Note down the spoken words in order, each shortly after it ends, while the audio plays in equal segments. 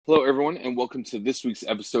Hello, everyone, and welcome to this week's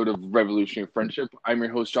episode of Revolutionary Friendship. I'm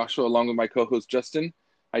your host Joshua, along with my co-host Justin.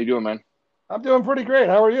 How you doing, man? I'm doing pretty great.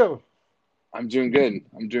 How are you? I'm doing good.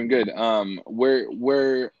 I'm doing good. Where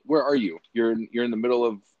are you? You're in the middle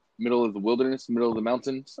of the wilderness, middle of the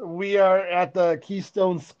mountains. We are at the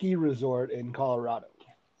Keystone Ski Resort in Colorado.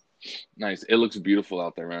 Nice. It looks beautiful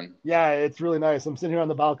out there, man. Yeah, it's really nice. I'm sitting here on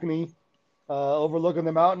the balcony, overlooking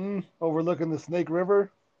the mountain, overlooking the Snake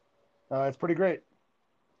River. It's pretty great.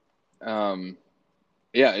 Um,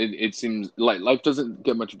 yeah, it seems like life doesn't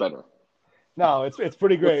get much better. No, it's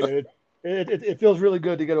pretty great. It feels really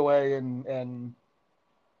good to get away and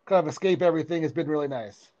kind of escape everything. It's been really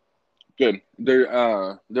nice. Good. There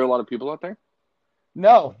are a lot of people out there.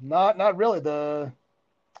 No, not really.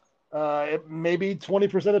 Maybe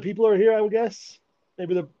 20% of people are here. I would guess.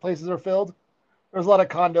 Maybe the places are filled. There's a lot of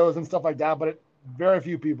condos and stuff like that, but very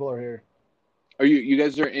few people are here. You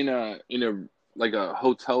guys are in a like a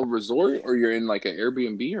hotel resort, or you're in like an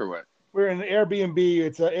Airbnb or what? We're in an Airbnb.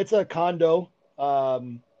 It's a condo.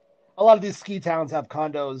 Um, a lot of these ski towns have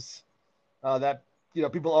condos that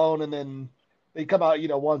people own, and then they come out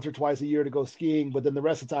once or twice a year to go skiing, but then the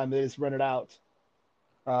rest of the time they just rent it out.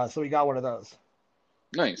 So we got one of those.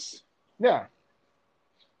 Nice. Yeah,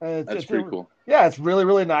 That's pretty cool. yeah, it's really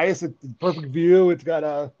really nice. It's a perfect view. It's got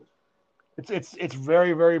a it's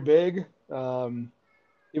very very big.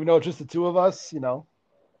 Even though it's just the two of us,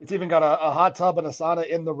 it's even got a hot tub and a sauna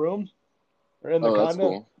in the room or in the Oh, that's condo.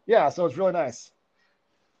 cool. Yeah, so it's really nice.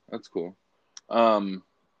 That's cool. Um,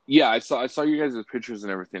 yeah, I saw you guys' pictures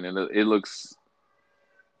and everything, and it looks.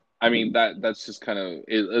 I mean that's just kind of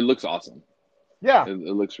it looks awesome. Yeah, It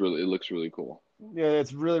looks really cool. yeah,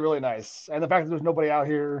 it's really really nice. And the fact that there's nobody out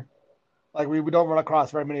here, like we don't run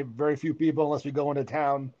across very few people unless we go into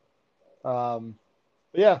town. Um,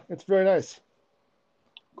 but yeah, it's very nice.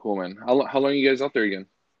 Cool, man. How long are you guys out there again?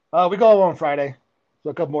 We go on Friday, so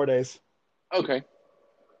a couple more days. Okay,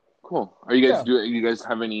 cool. Yeah. You guys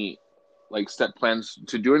have any like set plans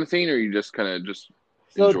to do anything, or are you just kind of just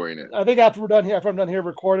So enjoying it? I think after I'm done here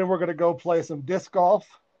recording, we're gonna go play some disc golf.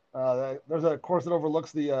 There's a course that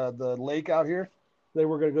overlooks the lake out here. Then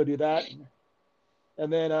we're gonna go do that,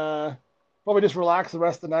 and then probably just relax the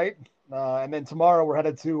rest of the night. And then tomorrow we're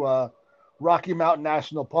headed to Rocky Mountain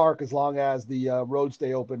National Park as long as the roads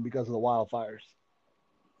stay open because of the wildfires.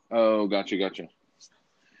 Oh, gotcha.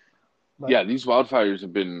 But Yeah, these wildfires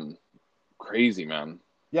have been crazy, man.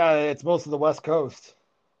 yeah, it's most of the West Coast.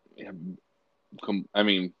 Yeah, I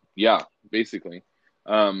mean, yeah, basically.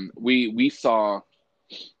 We saw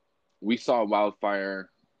a wildfire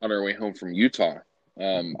on our way home from Utah.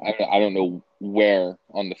 I don't know where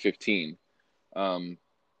on the 15. Um,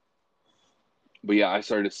 but yeah, I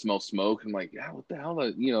started to smell smoke. I'm like, yeah, what the hell?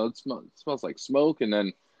 It smells like smoke. And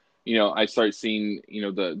then, I start seeing,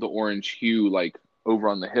 the orange hue like over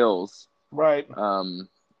on the hills. Right, Um,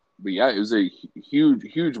 but yeah, it was a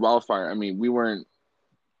huge wildfire. I mean, we weren't,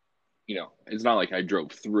 it's not like I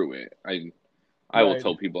drove through it. I will right.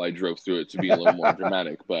 tell people I drove through it to be a little more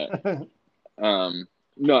dramatic, but Um,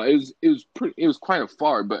 no, it was kind of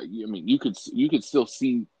far, but I mean, you could still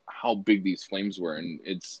see how big these flames were, and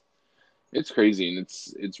it's crazy, and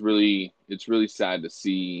it's really sad to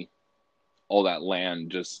see all that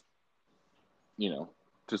land you know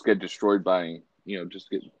just get destroyed by just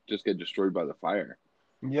get destroyed by the fire,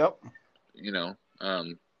 Yep. you know.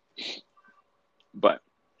 But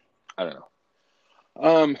I don't know.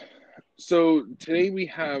 Um, so today we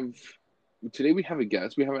have a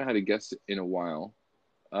guest. We haven't had a guest in a while.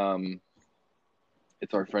 Um,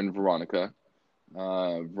 it's our friend Veronica.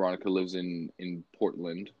 Veronica lives in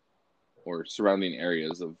Portland or surrounding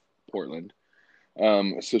areas of Portland.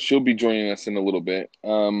 So she'll be joining us in a little bit.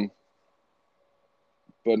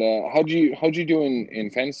 But how'd you do in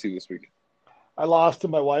fantasy this week? I lost to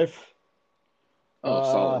my wife. Oh,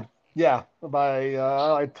 Uh, solid. yeah, by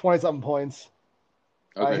like 20 something points.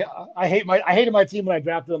 Okay, I hated my team when I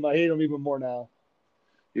drafted them. I hate them even more now.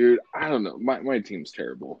 dude. I don't know. My team's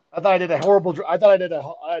terrible. I thought I did a horrible. I thought I did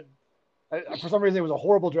for some reason it was a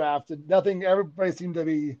horrible draft. Nothing. Everybody seemed to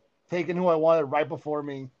be taking who I wanted right before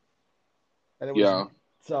me, and it was Yeah,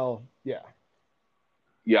 so yeah.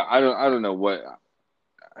 yeah. I don't know what.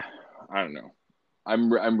 I don't know.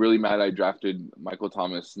 I'm really mad. I drafted Michael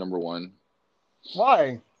Thomas number one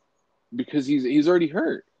Why? because he's already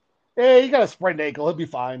hurt. Hey, he got a sprained ankle. He'll be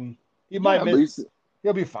fine. He might Yeah, but miss.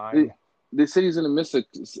 He'll be they, fine. they said he's gonna miss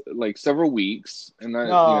like several weeks, and that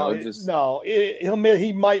No, just no. He'll miss.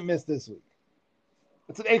 He might miss this week.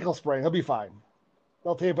 It's an ankle sprain. He'll be fine.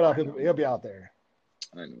 They'll tape it up. I He'll know, be out there.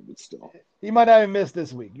 I know, but still, He might not even miss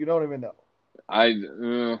this week. You don't even know.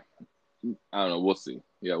 I I don't know. We'll see.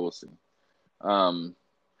 Yeah, we'll see. Um,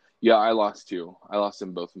 yeah, I lost too. I lost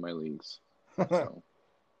in both of my leagues. So,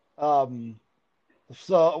 um,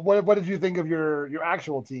 so what did you think of your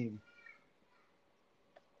actual team?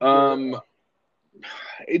 um, Your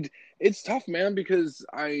it's tough, man, because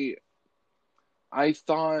I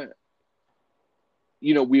thought,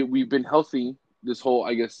 we've been healthy this whole,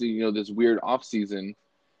 I guess, this weird off season,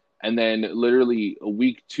 and then literally a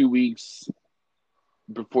week, 2 weeks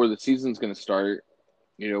before the season's going to start,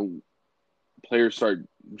 you know, players start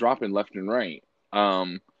dropping left and right.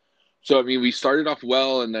 So I mean, we started off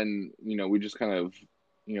well, and then we just kind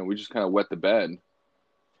of wet the bed.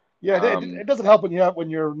 yeah, Um, it doesn't help when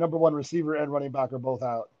your number one receiver and running back are both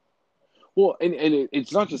out. well, and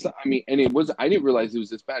it's not just that. I mean, and it was I didn't realize it was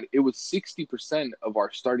this bad. It was 60% of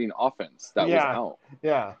our starting offense that was Yeah, out.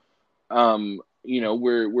 yeah,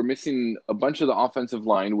 We're missing a bunch of the offensive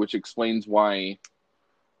line, which explains why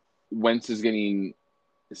Wentz is getting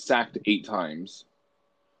sacked 8 times.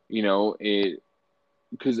 It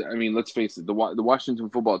because I mean, let's face it, the Washington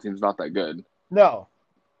football team's not that good. no,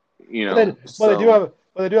 but they but they do So have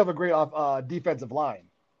but they do have a great defensive line.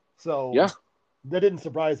 So yeah, that didn't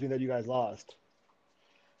surprise me that you guys lost.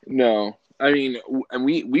 no, I mean, and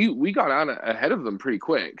we got out ahead of them pretty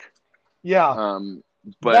quick. Yeah, Um,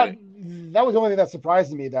 that but that was the only thing that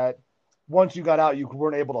surprised me that once you got out, you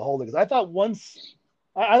weren't able to hold it. Because I thought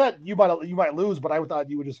I thought you might lose, but I thought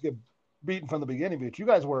you would just get beaten from the beginning. But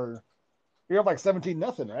you're up like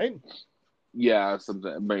 17-0, right? yeah,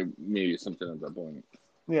 something maybe something at that point.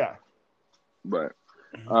 Yeah, But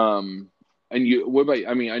and what about?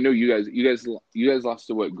 I mean, I know you guys lost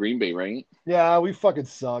to what, Green Bay, right? yeah, we fucking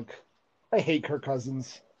suck. I hate Kirk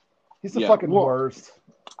Cousins. He's the Yeah. fucking Well, worst.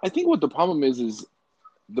 I think what the problem is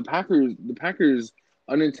the Packers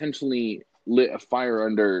unintentionally lit a fire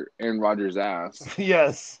under Aaron Rodgers' ass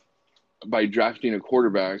Yes. by drafting a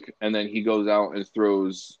quarterback, and then he goes out and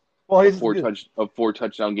throws Well, a he's four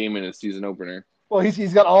touchdown game in a season opener.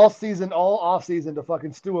 he's got all off season to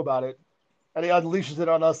fucking stew about it, and he unleashes it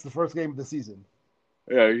on us the first game of the season.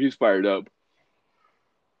 Yeah, he's fired up.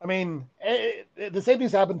 I mean, the same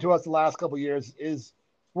thing's happened to us the last couple of years. Is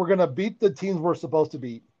we're gonna beat the teams we're supposed to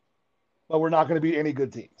beat, but we're not gonna beat any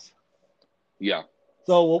good teams. Yeah,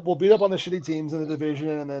 So we'll beat up on the shitty teams in the division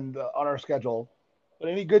and then on our schedule. But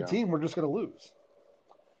any good yeah, team, we're just gonna lose.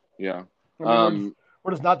 yeah. I mean,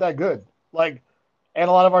 we're just not that good. Like, and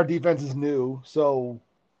a lot of our defense is new, so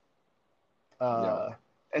Yeah. uh,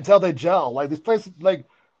 until they gel, like these places, like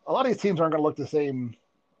a lot of these teams aren't gonna look the same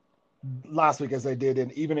last week as they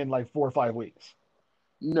did even in like 4 or 5 weeks.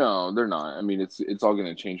 No, they're not. I mean, it's all going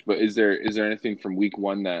to change. But is there anything from week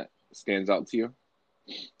one that stands out to you?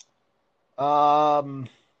 Um,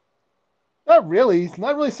 not really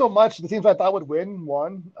so much. The teams I thought would win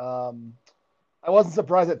won. I wasn't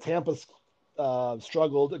surprised that Tampa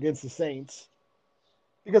struggled against the Saints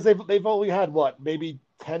because they've only had what, maybe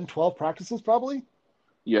 10, 12 practices probably.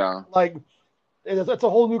 Yeah, Like it's a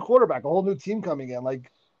whole new quarterback, a whole new team coming in.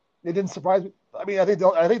 Like it didn't surprise me. I mean, I think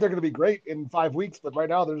they're going to be great in 5 weeks, but right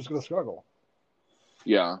now they're just going to struggle.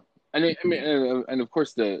 yeah. I mean, and of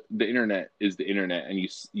course the internet is the internet, and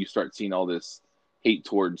you start seeing all this hate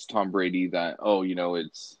towards Tom Brady that, oh,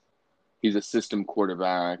 he's a system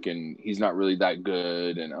quarterback and he's not really that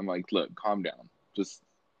good, and I'm like, look, calm down, just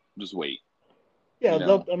wait, Yeah, you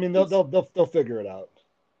know, I mean, it's they'll figure it out.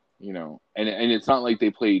 and it's not like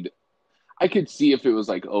they played. I could see if it was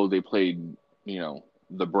like, oh, they played,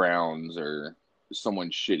 the Browns or someone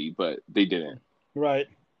shitty, but they didn't. Right.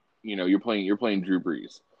 You're playing Drew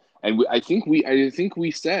Brees, and I think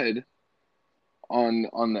we said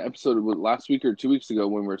on the episode of last week or 2 weeks ago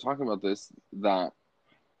when we were talking about this that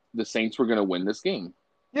the Saints were going to win this game.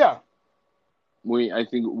 Yeah. I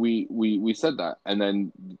think we said that, and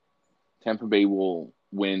then Tampa Bay will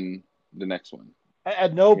win the next one.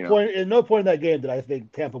 At You know, no point in that game did I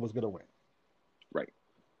think Tampa was going to win. right?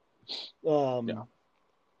 Yeah,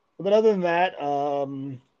 But then other than that,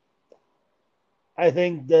 I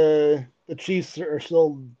think the Chiefs are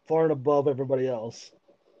still far and above everybody else.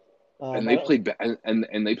 and I they don't, played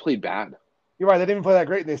and they played bad. you're right. They didn't even play that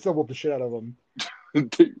great, and they still whooped the shit out of them.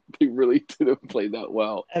 they really didn't play that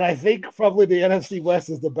well. And I think probably the NFC West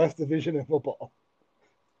is the best division in football.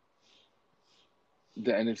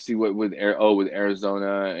 The NFC with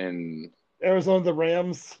Arizona and Arizona, the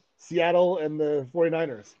Rams, Seattle, and the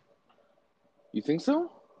 49ers. you think so?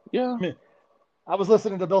 Yeah. I mean, I was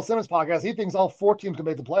listening to Bill Simmons' podcast. He thinks all four teams can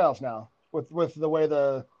make the playoffs now with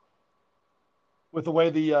the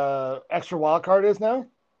extra wild card is now.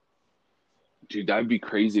 Dude, that'd be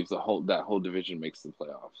crazy if that whole division makes the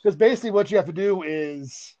playoffs. Because basically, what you have to do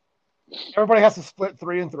is Everybody has to split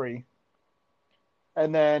 3-3,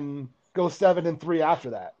 and then go 7-3 after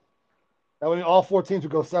that. That way, all four teams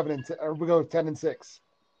would go or we go 10-6,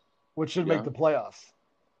 which should make Yeah. the playoffs.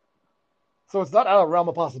 So it's not out of realm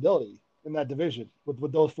of possibility in that division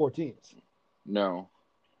with those four teams. No.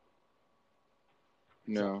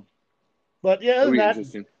 So, No. but yeah, other That'll than be that,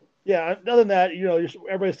 interesting. yeah, other than that,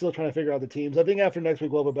 everybody's still trying to figure out the teams. I think after next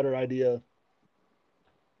week we'll have a better idea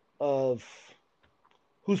of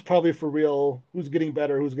who's probably for real, who's getting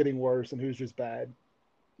better, who's getting worse, and who's just bad.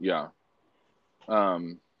 Yeah.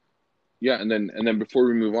 Um. Yeah, and then before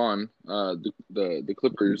we move on, the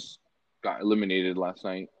Clippers got eliminated last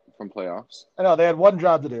night from playoffs. I know they had one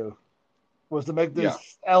job to do, was to make Yeah.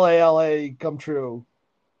 this LALA come true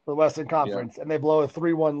for the Western Yeah. Conference, and they blow a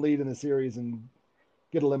 3-1 lead in the series and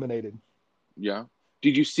get eliminated. Yeah.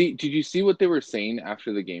 Did you see what they were saying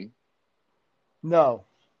after the game? No.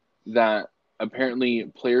 That apparently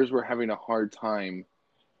players were having a hard time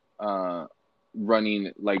uh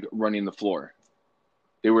running the floor.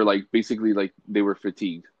 They were like basically like they were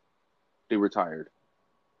fatigued. They were tired.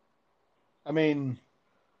 I mean,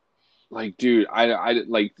 Like, dude,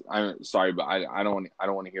 I'm sorry, but I don't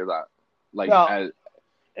want to hear that. Like, no, you know what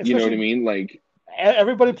I especially mean? Like,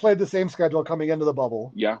 everybody played the same schedule coming into the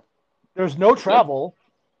bubble. yeah, There's no yep, travel.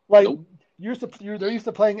 Like nope, they're used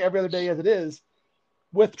to playing every other day as it is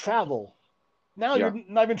with travel. Now yeah, you're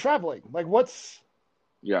not even traveling. Like what's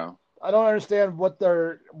yeah, I don't understand what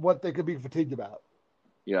they could be fatigued about.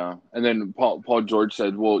 yeah. And then Paul George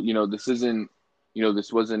said, well, this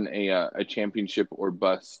wasn't a championship or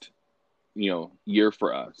bust, year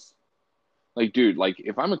for us. Like, dude, like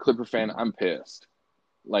if I'm a Clipper fan, I'm pissed.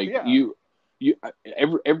 Like Yeah. you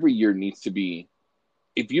every year needs to be.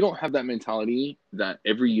 If you don't have that mentality that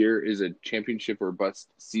every year is a championship or bust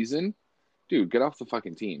season, dude, get off the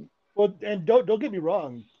fucking team. Well, and don't get me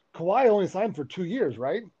wrong. Kawhi only signed for 2 years,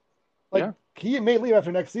 right? Like Yeah, he may leave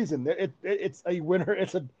after next season. It's a winner.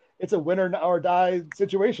 It's a winner or die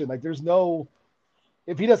situation. Like there's no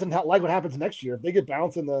if he doesn't like what happens next year, if they get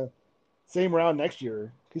bounced in the same round next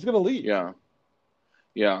year, he's going to leave. yeah,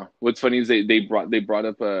 yeah. What's funny is they brought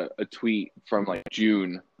up a tweet from like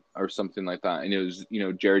June or something like that, and it was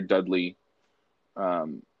Jared Dudley,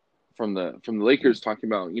 um, from the Lakers talking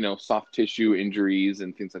about soft tissue injuries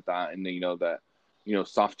and things like that, and that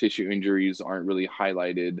soft tissue injuries aren't really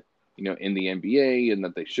highlighted in the NBA, and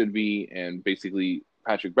that they should be, and basically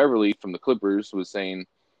Patrick Beverley from the Clippers was saying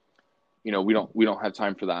we don't have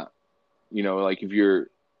time for that. Like if you're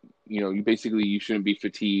you shouldn't be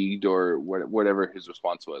fatigued or whatever his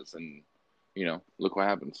response was, and look what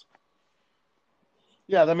happens.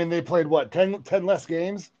 Yeah, I mean they played what 10 less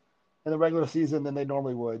games in the regular season than they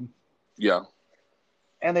normally would, Yeah,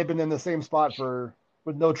 and they've been in the same spot for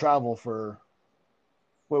with no travel for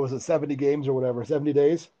what was it 70 games or whatever 70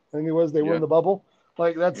 days I think it was they were in yeah, the bubble.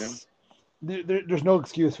 Like yeah, there's no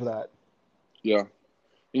excuse for that. yeah.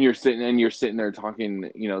 And you're sitting there talking.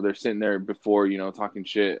 They're sitting there before talking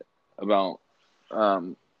shit about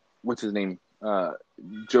what's his name,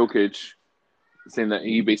 Jokic, saying that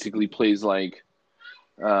he basically plays like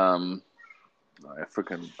um I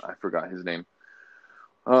forgot his name.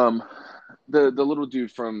 Um, the little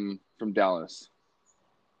dude from Dallas,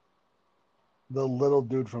 The little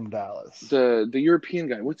dude from Dallas. the European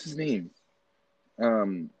guy. What's his name?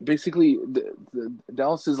 Basically the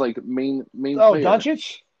Dallas's like main Oh, player.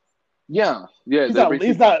 Doncic. Yeah, yeah. He's They're not. He's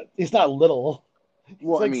basically. not. He's not little. He's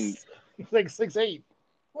Well, I like mean, he's like 6'8".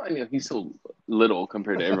 he's so little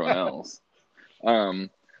compared to everyone else.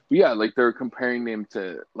 But yeah, like they're comparing him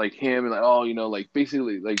to like him and like like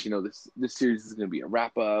basically like this series is gonna be a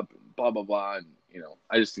wrap up and blah blah blah and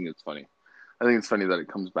I just think it's funny. I think it's funny that it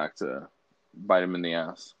comes back to bite him in the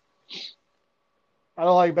ass. I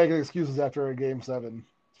don't like making excuses after a game seven,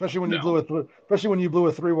 especially when you No, blew especially when you blew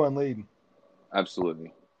a 3-1 lead.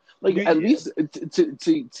 absolutely. Like at You, least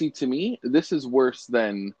to me, this is worse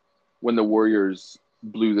than when the Warriors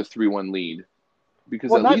blew the 3-1 lead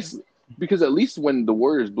because well, at not least because at least when the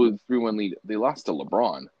Warriors blew the 3-1 lead, they lost to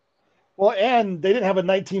LeBron. well, and they didn't have a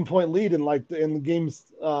 19-point lead in games.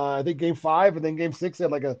 I think game 5 and then game 6 they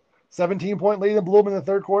had like a 17-point lead and blew them in the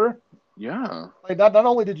third quarter. Yeah, Like not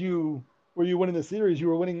only were you winning the series, you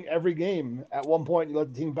were winning every game at one point. You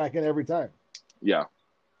let the team back in every time. yeah,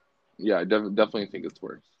 yeah. I definitely think it's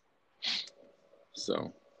worse.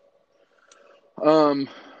 So, um,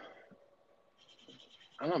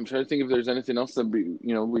 I don't know. I'm trying to think if there's anything else that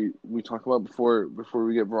we talk about before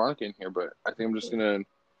we get Veronica in here, but I think I'm just gonna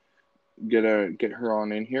get her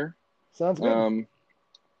on in here. Sounds good. Um,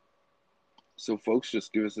 so folks,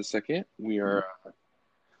 just give us a second. We are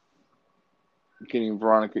getting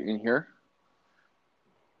Veronica in here.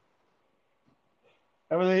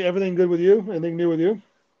 Everything good with you? Anything new with you?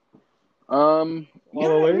 While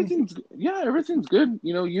we're Yeah, waiting. everything's good.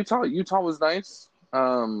 You know, Utah was nice.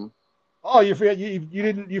 Oh, you forget you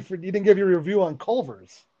didn't give your review on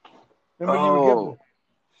Culver's. Remember you would give. Oh,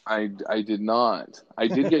 I did not. I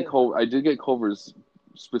did get Culver's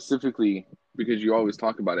specifically because you always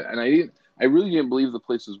talk about it, and I really didn't believe the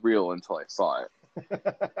place was real until I saw it.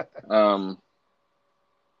 Um,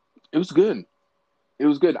 it was good. It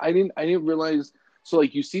was good. I didn't realize. So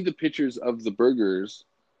like you see the pictures of the burgers,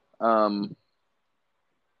 um,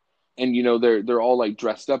 and you know they're all like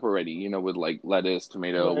dressed up already, you know, with like lettuce,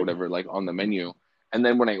 tomato, Right. whatever, like on the menu. And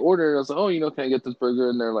then when I ordered, I was like, oh, you know, can I get this burger?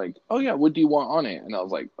 And they're like, oh yeah, what do you want on it? And I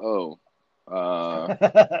was like, oh,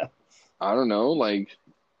 I don't know, like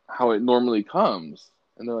how it normally comes.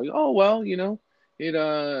 And they're like, oh well, you know, you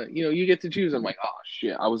know, you get to choose. I'm like, oh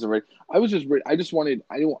shit, I wasn't ready. I was just ready. I just wanted,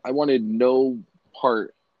 I wanted no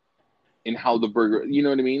part in how the burger, you know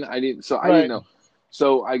what I mean? I didn't Right. know.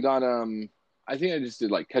 So I got, I think I just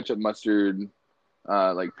did like ketchup, mustard,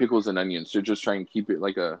 like pickles and onions to just try and keep it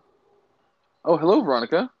like a. Oh, hello,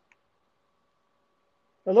 Veronica.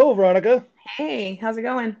 Hello, Veronica. Hey, how's it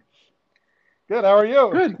going? Good. How are you?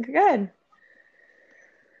 Good. Good.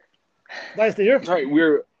 Nice to hear. Sorry,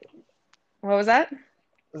 we're. What was that?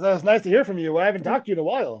 It's nice to hear from you. I haven't talked to you in a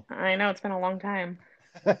while. I know it's been a long time.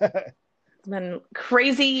 I It's been a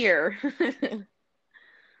crazy year.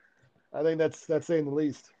 think that's saying the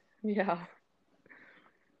least. Yeah.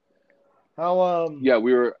 How Yeah,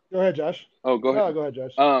 we were. Go ahead, Josh. Oh, go ahead. No, go ahead,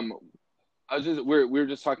 Josh. I was just we were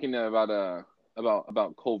just talking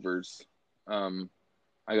about Culver's. I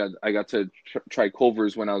got to try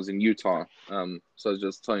Culver's when I was in Utah. So I was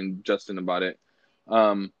just telling Justin about it.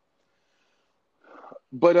 Um,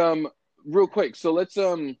 but real quick, so let's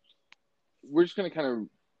we're just gonna kind of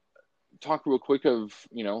talk real quick of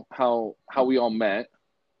you know how we all met,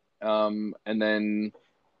 and then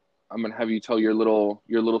I'm gonna have you tell your little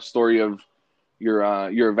story of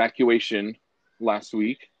your evacuation last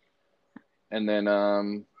week, and then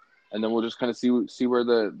we'll just kind of see where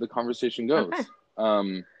the conversation goes. Okay.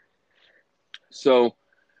 Um, so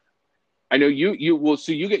I know you well,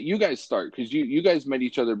 so you guys start because you guys met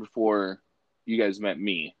each other before you guys met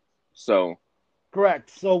me. So Correct.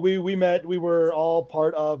 So we met. We were all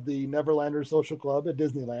part of the Neverlanders Social Club at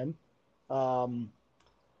Disneyland. Um,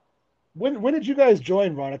 when did you guys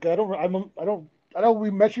join, Veronica? I know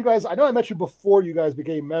we met you guys. I know I met you before you guys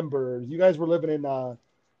became members. You guys were living in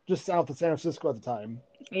just south of San Francisco at the time.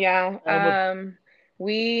 Yeah. And we're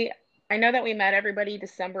We I know that we met everybody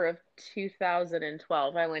December of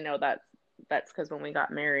 2012. I only know that's because when we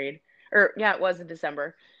got married. Or yeah, it was in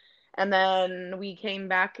December. And then we came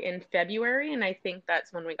back in February, and I think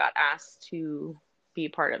that's when we got asked to be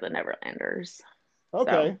part of the Neverlanders. So,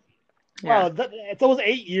 okay. yeah. Wow, it's almost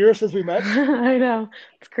 8 years since we met. I know.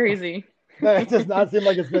 It's crazy. That does not seem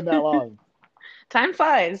like it's been that long. Time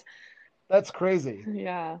flies. That's crazy.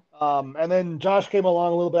 Yeah. And then Josh came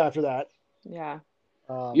along a little bit after that. Yeah.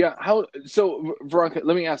 yeah, how so Veronica?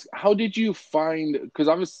 Let me ask, how did you find? Because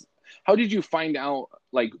obviously, how did you find out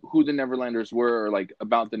like who the Neverlanders were, or like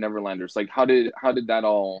about the Neverlanders? Like how did that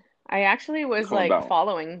all I actually was come like about?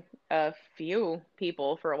 following a few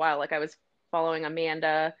people for a while. Like I was following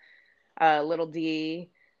Amanda, Little D,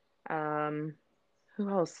 um, who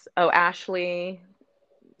else? Oh, Ashley,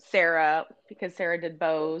 Sarah, because Sarah did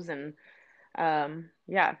Bose and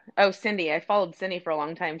yeah. Oh, Cindy. I followed Cindy for a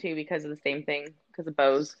long time too because of the same thing, because of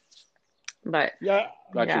Bose. But Yeah,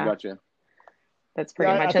 yeah, Gotcha. that's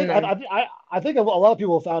pretty yeah. I much in think them. I think a lot of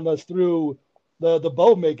people found us through the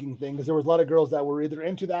bow making thing because there was a lot of girls that were either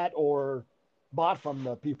into that or bought from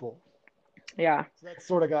the people. Yeah. So that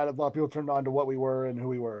sort of got a lot of people turned on to what we were and who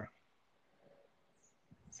we were.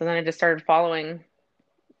 So then I just started following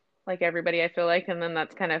like everybody, I feel like, and then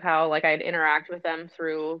that's kind of how like I'd interact with them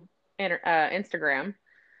through Instagram.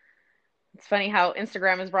 It's funny how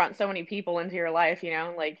Instagram has brought so many people into your life, you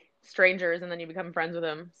know, like strangers, and then you become friends with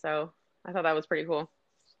them. So I thought that was pretty cool.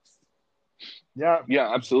 Yeah, Yeah,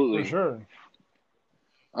 for absolutely. sure.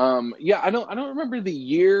 Yeah, I don't remember the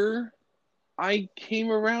year I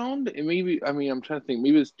came around. It maybe I mean I'm trying to think.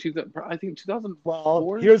 Maybe it was I think Well,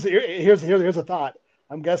 2004. here's a thought.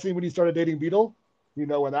 I'm guessing when you started dating Beetle, you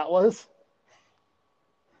know when that was.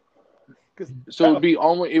 Because So it would be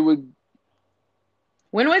almost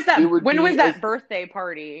When was it that? would When was be that birthday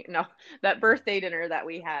party? No, that birthday dinner that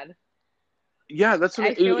we had. yeah, that's what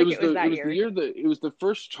I feel it like was it was it that was the year. year that it was the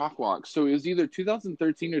first chalk walk. So it was either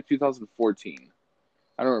 2013 or 2014.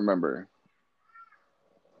 I don't remember.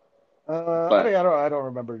 I But think I don't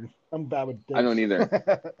remember. I'm bad with I don't dates.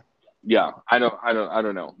 either. Yeah, I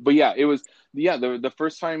don't know. But yeah, it was the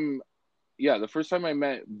first time. Yeah, the first time I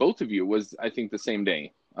met both of you was, I think, the same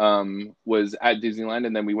day. Was at Disneyland,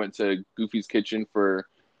 and then we went to Goofy's Kitchen for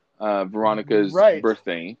Veronica's Right.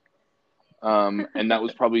 birthday. And that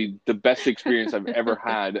was probably the best experience I've ever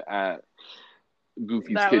had at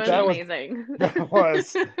Goofy's That was That Kitchen. was amazing. that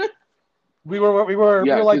was. We were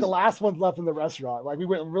Yeah, like the because last ones left in the restaurant. Like we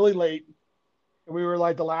went really late, and we were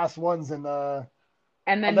like the last ones. And And I'll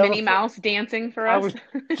then never. Minnie Mouse dancing for I us. was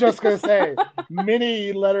just gonna say,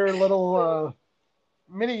 Minnie let her little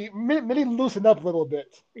Minnie loosened up a little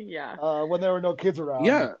bit Yeah. when there were no kids around.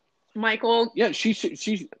 yeah, Michael, yeah,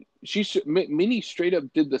 Minnie straight up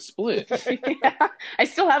did the split. yeah, I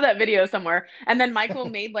still have that video somewhere. And then Michael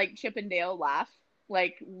made like Chip and Dale laugh,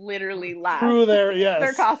 like literally laugh. Through their Their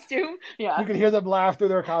yes, costume. you Yeah, could hear them laugh through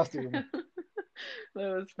their costume. that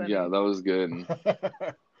was Yeah, funny. that was good.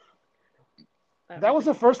 That was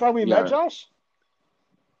the first time we met, Yeah, Josh.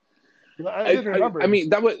 I didn't remember. I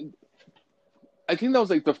mean I think that was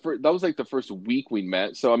like the first week we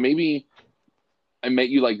met. So maybe I met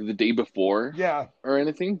you like the day before Yeah, or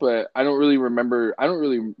anything, but I don't really remember. I don't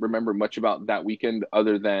really remember much about that weekend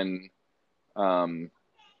other than um,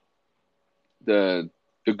 the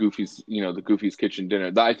the Goofy's Kitchen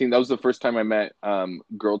dinner. I think that was the first time I met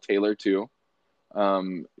Girl Taylor too.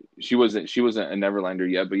 Um, she wasn't a Neverlander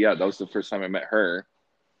yet, but yeah, that was the first time I met her.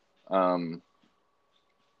 Um,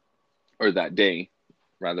 or that day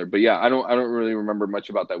rather. But yeah, I don't really remember much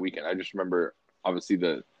about that weekend. I just remember obviously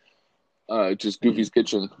the just Goofy's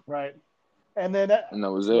Kitchen, right. And then and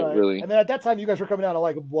that was it right, really. and then at that time you guys were coming out of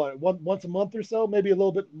like what once a month or so, maybe a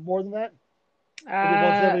little bit more than that, maybe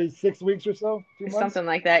once Uh, every 6 weeks or so, 2 months. Something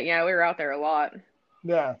like that. Yeah, we were out there a lot.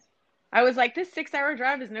 Yeah, I was like, this 6 hour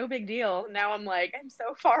drive is no big deal. Now I'm like, I'm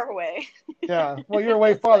so far away. yeah. Well, you're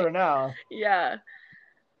way It's farther like, now. yeah.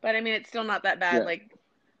 But I mean, it's still not that bad. Yeah, Like,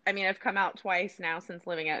 I mean, I've come out twice now since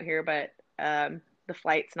living out here, but the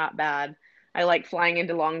flight's not bad. I like flying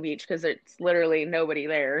into Long Beach because it's literally nobody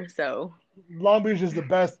there. So, Long Beach is the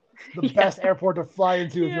yeah, best airport to fly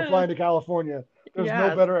into if you're yeah, flying to California. There's no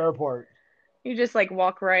yeah. better airport. You just like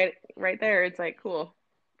walk right there. It's like cool.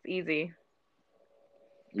 It's easy.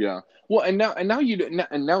 yeah. Well, and now you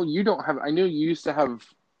don't have. I know you used to have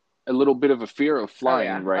a little bit of a fear of Oh flying,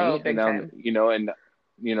 yeah. Oh, right? And big now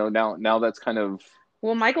time. now that's kind of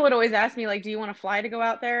Well, Michael would always ask me like, "Do you want to fly to go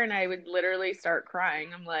out there?" And I would literally start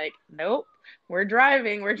crying. I'm like, "Nope, we're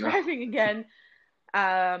driving. We're no. driving again."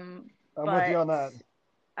 I'm with you But on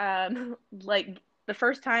that. like the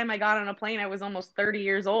first time I got on a plane, I was almost 30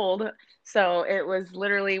 years old. So it was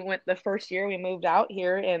literally the first year we moved out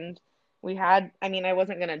here, and I mean, I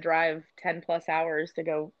wasn't gonna drive 10 plus hours to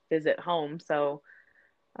go visit home, so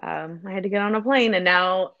I had to get on a plane, and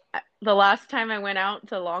now. The last time I went out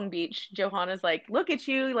to Long Beach, Johanna's like, "Look at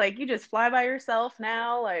you, like you just fly by yourself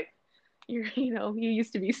now. Like you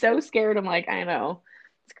used to be so scared." I'm like, "I know,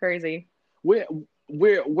 it's crazy." Where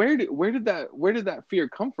where did that fear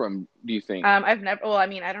come from? Do you think? I've never, well, I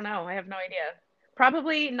mean, I don't know. I have no idea.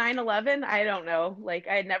 Probably 9/11. I don't know. Like,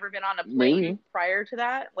 I had never been on a plane Maybe. prior to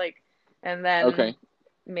that. Like, and then Okay.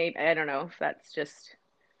 maybe, I don't know if that's just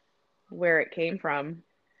where it came from.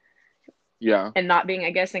 Yeah. And not being, I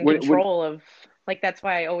guess, in When control of, like, that's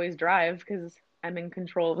why I always drive because I'm in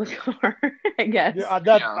control of the car, I guess. Yeah,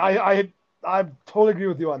 yeah. I totally agree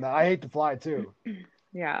with you on that. I hate to fly too,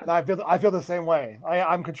 Yeah. and I feel the same way.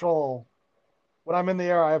 I'm control. When I'm in the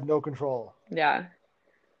air, I have no control. Yeah.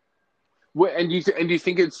 And do you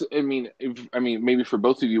think it's? I mean, maybe for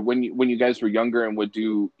both of you, when you guys were younger and would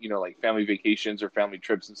do like family vacations or family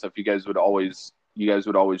trips and stuff, you guys would always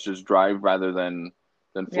just drive rather than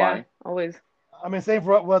Yeah. fly. Always. I mean, same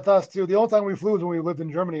for with us too. The only time we flew was when we lived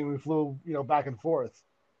in Germany and we flew, back and forth.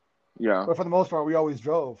 Yeah. But for the most part, we always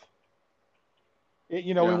drove.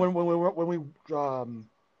 Yeah. When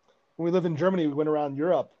we lived in Germany, we went around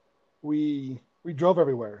Europe. We drove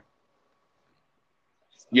everywhere.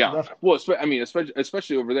 Yeah. That's Well, I mean,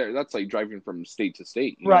 especially over there, that's like driving from state to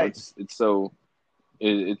state. right, It's so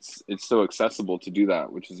it's so accessible to do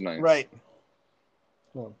that, which is nice. right.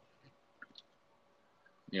 Well,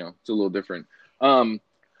 It's a little different.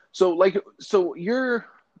 So you're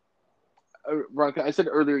Veronica. I said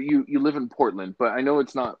earlier you live in Portland, but I know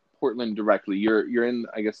it's not Portland directly. You're in,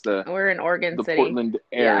 I guess, We're in Oregon the City. Portland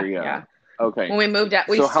Yeah. Yeah. area. Okay. When we moved out,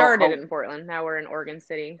 we So started how in Portland. Now we're in Oregon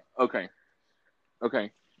City. okay.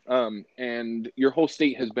 Okay. And your whole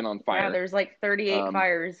state has been on Yeah, fire. there's like 38 Um,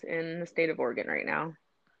 fires in the state of Oregon right now.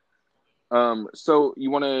 so you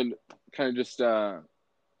want to kind of just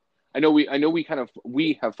I know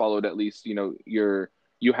we have followed at least, your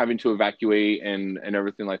you having to evacuate and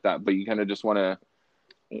everything like that. But you kind of just want to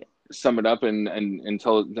sum it up and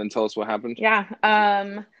tell us what happened.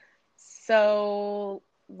 Yeah. So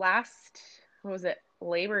last, what was it,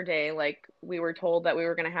 Labor Day, like we were told that we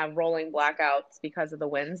were going to have rolling blackouts because of the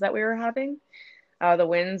winds that we were having. The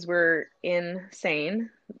winds were insane.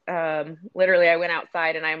 Literally, I went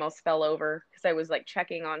outside and I almost fell over because I was like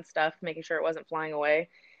checking on stuff, making sure it wasn't flying away.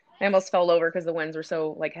 I almost fell over because the winds were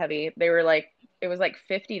so like heavy. They were like, it was like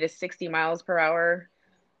 50 to 60 miles per hour,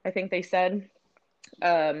 I think they said.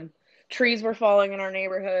 Trees were falling in our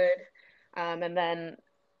neighborhood. And then,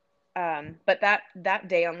 but that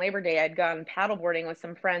day on Labor Day, I'd gone paddleboarding with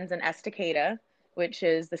some friends in Estacada, which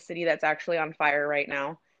is the city that's actually on fire right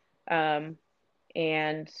now.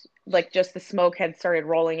 And like just the smoke had started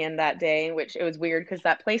rolling in that day, which it was weird because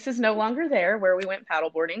that place is no longer there where we went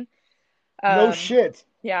paddleboarding. No shit.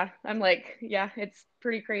 Yeah, I'm like, yeah, it's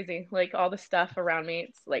pretty crazy. Like all the stuff around me,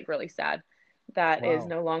 it's like really sad that is Wow.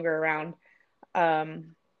 no longer around.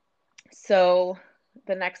 So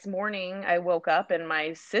the next morning I woke up and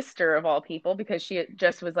my sister of all people, because she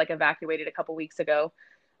just was like evacuated a couple weeks ago,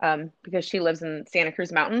 because she lives in Santa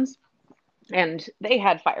Cruz Mountains and they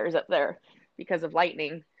had fires up there because of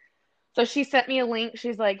lightning. So she sent me a link.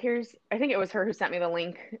 She's like, here's, I think it was her who sent me the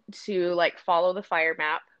link to like follow the fire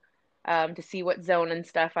map, to see what zone and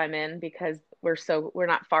stuff I'm in because we're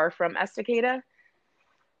not far from Estacada.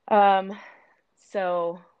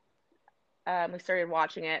 So we started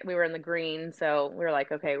watching it. We were in the green, so we were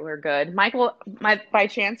like, okay, we're good. Michael, by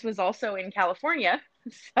chance, was also in California,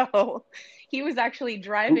 so he was actually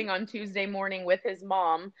driving on Tuesday morning with his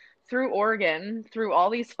mom through Oregon, through all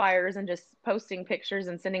these fires, and just posting pictures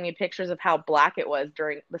and sending me pictures of how black it was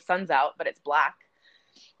during the sun's out, but it's black.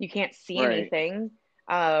 You can't see Right. anything.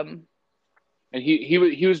 And he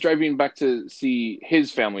was driving back to see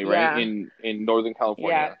his family, right? Yeah. In Northern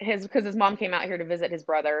California. Yeah, because his mom came out here to visit his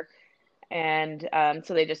brother, and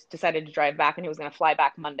so they just decided to drive back, and he was going to fly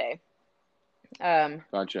back Monday.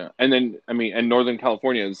 Gotcha. And then and Northern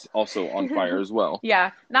California is also on fire as well.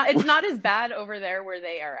 Yeah, it's not as bad over there where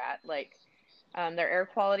they are at. Like, their air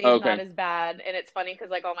quality is not as bad, and it's funny because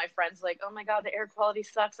like all my friends like, oh my god, the air quality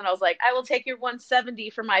sucks, and I was like, I will take your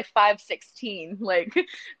 170 for my 516. Like,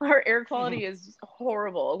 our air quality is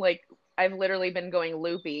horrible. Like, I've literally been going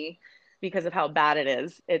loopy because of how bad it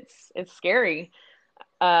is. It's scary.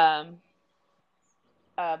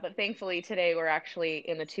 But thankfully today we're actually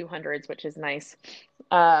in the 200s, which is nice.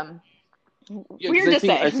 Weird to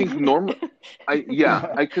say. I think normal. I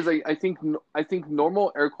think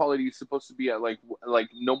normal air quality is supposed to be at like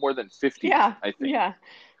no more than 50. Yeah, I think. Yeah,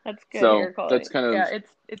 that's good So air quality. that's kind of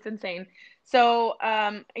it's insane. So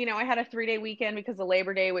I had a 3-day weekend because of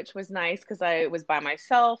Labor Day, which was nice because I was by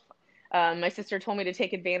myself. My sister told me to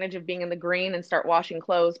take advantage of being in the green and start washing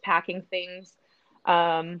clothes, packing things.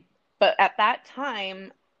 But at that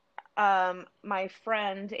time, my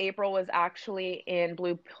friend April was actually in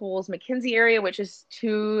Blue Pools, McKinsey area, which is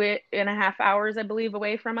 2.5 hours, I believe,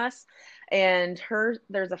 away from us. And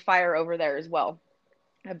there's a fire over there as well,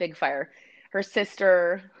 a big fire. Her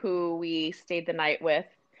sister, who we stayed the night with,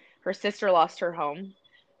 her sister lost her home.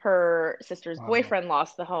 Her sister's boyfriend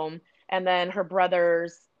lost the home. And then her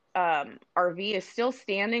brother's RV is still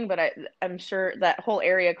standing, but I'm sure that whole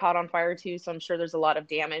area caught on fire too. So I'm sure there's a lot of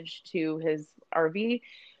damage to his RV.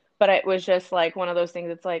 But it was just like one of those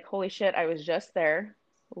things. It's like, holy shit, I was just there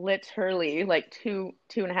literally like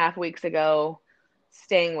 2.5 weeks ago,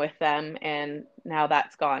 staying with them. And now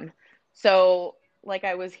that's gone. So like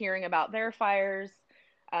I was hearing about their fires.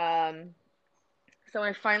 So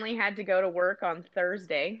I finally had to go to work on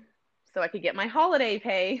Thursday so I could get my holiday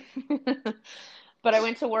pay. But I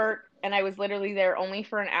went to work and I was literally there only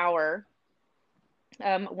for an hour.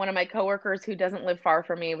 One of my coworkers who doesn't live far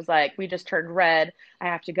from me was like, we just turned red. I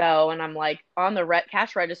have to go. And I'm like on the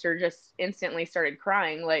cash register, just instantly started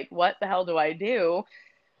crying. Like, what the hell do I do?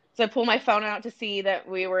 So I pull my phone out to see that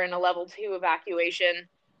we were in a level 2 evacuation.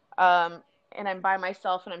 And I'm by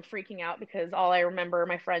myself and I'm freaking out because all I remember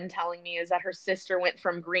my friend telling me is that her sister went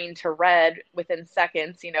from green to red within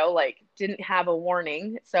seconds, like didn't have a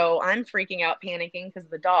warning. So I'm freaking out, panicking because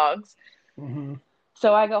of the dogs. Mm-hmm.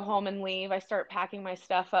 So I go home and leave. I start packing my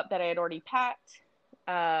stuff up that I had already packed,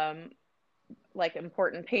 like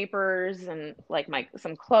important papers and like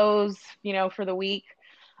some clothes, for the week.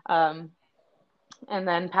 And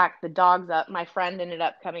then packed the dogs up. My friend ended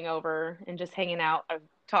up coming over and just hanging out. I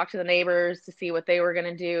talked to the neighbors to see what they were going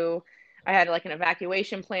to do. I had like an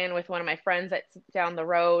evacuation plan with one of my friends that's down the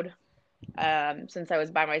road, since I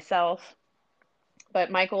was by myself. But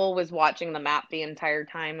Michael was watching the map the entire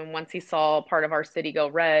time. And once he saw part of our city go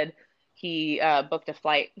red, he booked a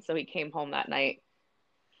flight, so he came home that night.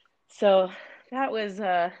 So that was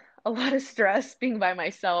a lot of stress being by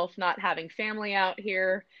myself, not having family out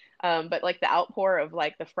here. But like the outpour of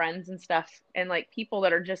like the friends and stuff and like people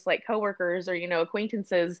that are just like coworkers or,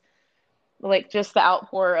 acquaintances, like just the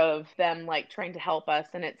outpour of them like trying to help us.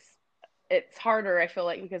 And it's harder, I feel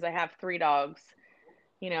like, because I have 3 dogs,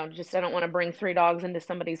 just I don't want to bring 3 dogs into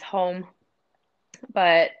somebody's home.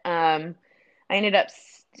 But I ended up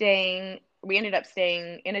we ended up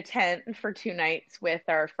staying in a tent for 2 nights with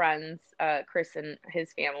our friends, Chris and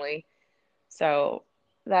his family. So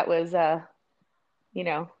that was, you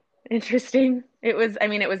know, interesting. It was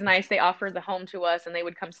nice. They offered the home to us and they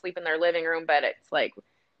would come sleep in their living room, but it's like,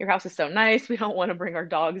 your house is so nice. We don't want to bring our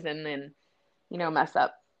dogs in and, mess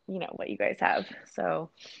up, what you guys have. So,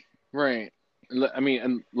 Right. I mean,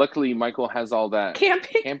 and luckily Michael has all that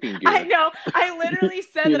camping. camping I gear. know. I literally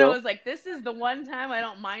said You that. I know? was like, this is the one time I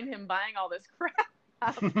don't mind him buying all this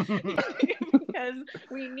crap because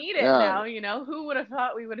we need it Yeah. now. Who would have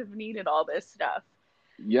thought we would have needed all this stuff?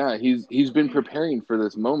 Yeah, he's been preparing for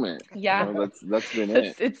this moment. Yeah. That's been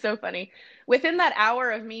it. It's so funny. Within that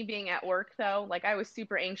hour of me being at work, though, like I was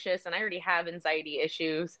super anxious and I already have anxiety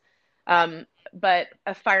issues. But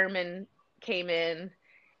a fireman came in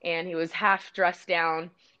and he was half dressed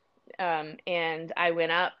down. And I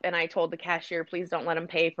went up and I told the cashier, please don't let him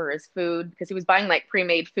pay for his food because he was buying like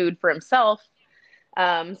pre-made food for himself.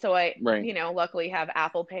 So I, Right. luckily have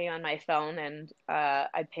Apple Pay on my phone and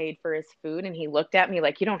I paid for his food and he looked at me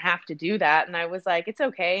like, you don't have to do that. And I was like, it's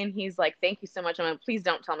okay. And he's like, thank you so much. I'm like, please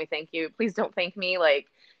don't tell me thank you. Please don't thank me. Like,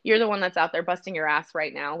 you're the one that's out there busting your ass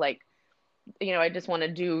right now. Like, I just want to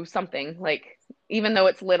do something. Like, even though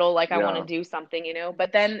it's little, like I want to Yeah. do something.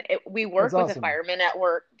 But then we That's work with a awesome. fireman at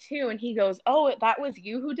work too. And he goes, oh, that was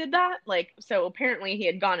you who did that? Like, so apparently he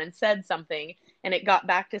had gone and said something and it got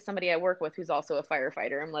back to somebody I work with who's also a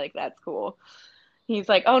firefighter. I'm like, that's cool. He's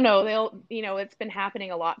like, oh no, it's been happening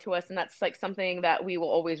a lot to us. And that's like something that we will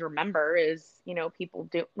always remember is, people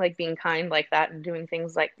do like being kind like that and doing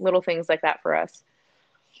things like little things like that for us.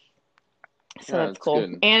 So Yeah, that's it's cool.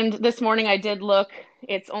 good. And this morning I did look,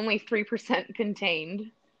 it's only 3%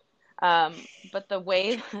 contained. Um, but the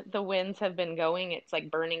way the winds have been going, it's like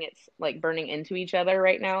burning into each other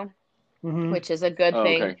right now, Hmm. which is a good Oh,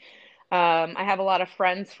 thing. okay. I have a lot of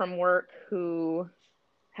friends from work who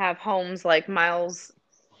have homes like a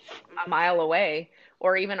mile away,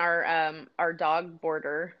 or even our dog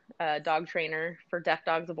boarder, dog trainer for Deaf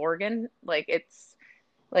Dogs of Oregon. Like it's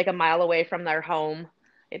like a mile away from their home.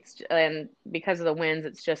 And because of the winds,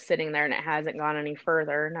 it's just sitting there and it hasn't gone any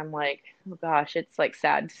further. And I'm like, oh gosh, it's like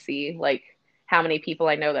sad to see like how many people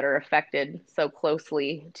I know that are affected so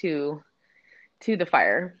closely to the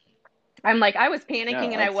fire. I'm like, I was Yeah,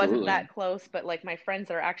 panicking and I wasn't absolutely. that close, but like my friends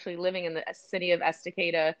are actually living in the city of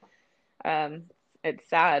Estacada. Um, it's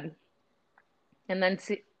sad. And then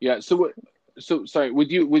see, Yeah. So what? So sorry.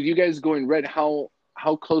 With you guys going red, how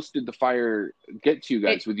close did the fire get to you it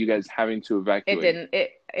guys? With you guys having to it evacuate? didn't.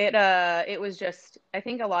 It was just, I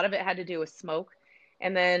think a lot of it had to do with smoke.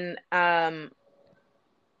 And then I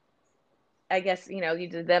guess,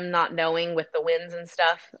 them not knowing with the winds and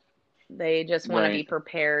stuff, they just want to be Right.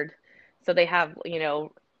 prepared. So they have,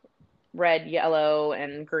 red, yellow,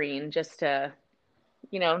 and green just to,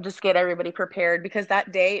 just get everybody prepared because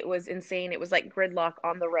that day it was insane. It was like gridlock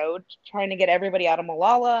on the road trying to get everybody out of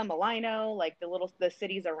Malala, Malino, like the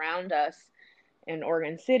cities around us in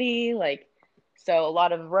Oregon City. Like, so a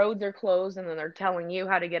lot of roads are closed and then they're telling you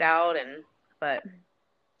how to get out. But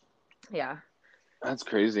yeah, That's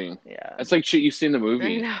crazy. yeah, That's like shit you see in the I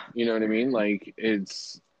movie. know. You know what I mean? Like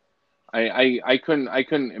it's I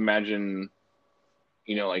couldn't imagine,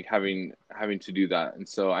 like having to do that. And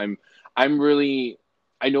so I'm really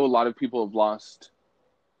I know a lot of people have lost,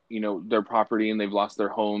 their property and they've lost their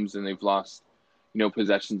homes and they've lost,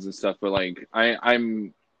 possessions and stuff, but like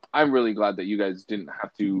I'm really glad that you guys didn't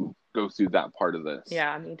have to go through that part of this.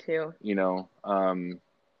 Yeah, me too.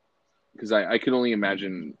 Because I could only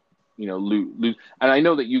imagine, loot. And I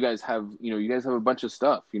know that you guys have a bunch of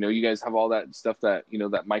stuff. You guys have all that stuff that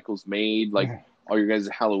that Michael's made, like all your guys'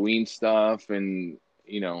 Halloween stuff, and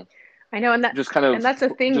I know, just kind and of that's a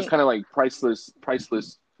thing. like priceless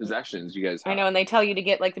possessions you guys I know, have. and they tell you to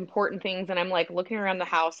get like important things, and I'm like looking around the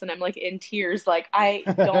house, and I'm like in tears. Like I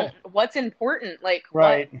don't. What's important? Like what?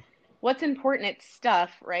 Right. What's important? It's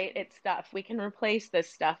stuff, right? It's stuff. We can replace this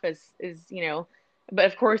stuff but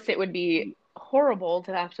of course it would be horrible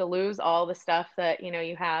to have to lose all the stuff that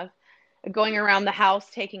you have. Going around the house,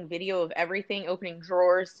 taking video of everything, opening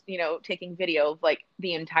drawers, taking video of like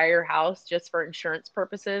the entire house just for insurance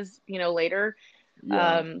purposes, later.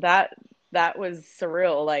 Yeah. That was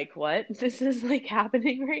surreal. Like, what? This is like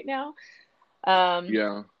happening right now. Um,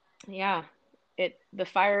 Yeah. yeah, the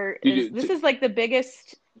fire Did is, you, this is like the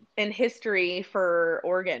biggest in history for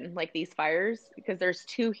Oregon, like these fires, because there's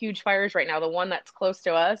two huge fires right now, the one that's close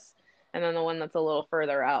to us and then the one that's a little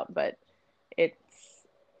further out. But it's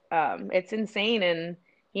it's insane. And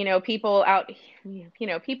people out,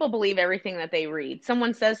 people believe everything that they read.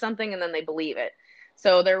 Someone says something and then they believe it.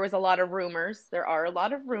 So there was a lot of rumors. There are a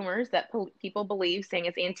lot of rumors that people believe, saying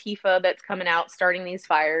it's Antifa that's coming out starting these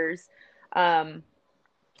fires. Um,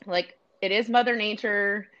 like, it is Mother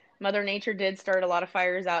Nature. Mother Nature did start a lot of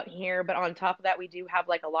fires out here, but on top of that, we do have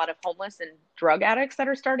like a lot of homeless and drug addicts that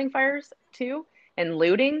are starting fires too, and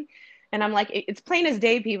looting. And I'm like, it's plain as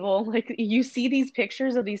day, people. Like, you see these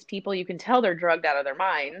pictures of these people, you can tell they're drugged out of their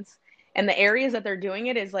minds. And the areas that they're doing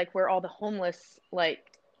it is like where all the homeless like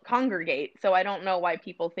congregate. So I don't know why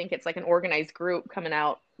people think it's like an organized group coming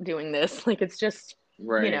out doing this. Like, it's just, you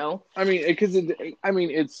right. know, I mean, because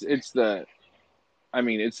it's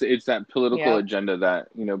that political yeah. agenda that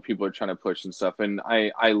people are trying to push and stuff, and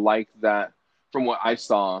I like that. From what I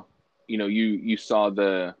saw, you saw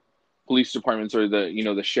the police departments or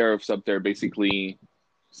the sheriffs up there basically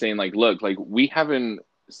saying like, look, like, we haven't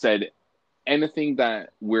said anything that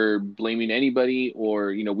we're blaming anybody, or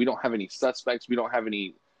we don't have any suspects, we don't have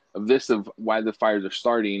any of this of why the fires are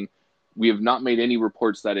starting. We have not made any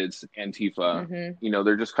reports that it's Antifa. Hmm.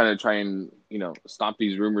 They're just kind of trying stop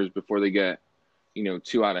these rumors before they get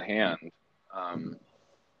too out of hand. Um,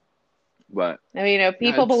 but I mean, yeah,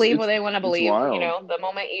 people believe what they want to it's believe. wild, The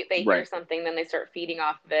moment they hear right? something, then they start feeding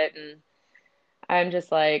off of it. And I'm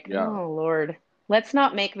just like, Yeah, oh Lord, let's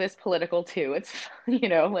not make this political too. It's,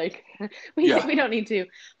 like, yeah, we don't need to.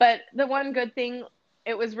 But the one good thing,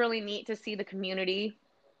 it was really neat to see the community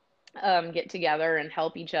get together and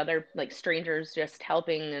help each other, like strangers just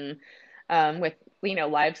helping, and with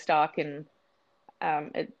livestock. And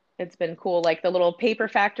it's been cool. Like the little paper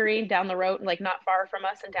factory down the road, like not far from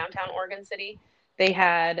us in downtown Oregon City, they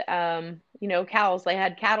had cows. They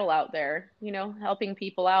had cattle out there, helping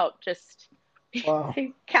people out. Just Wow.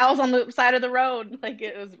 cows on the side of the road. Like,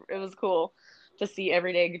 it was cool to see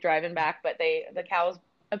every day driving back. But the cows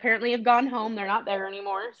apparently have gone home. They're not there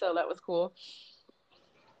anymore, so that was cool.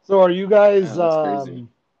 So are you guys yeah. That's crazy.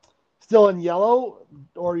 still in yellow,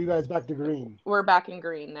 or are you guys back to green? We're back in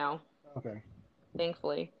green now, Okay.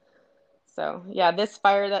 thankfully. So, yeah, this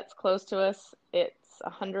fire that's close to us, it's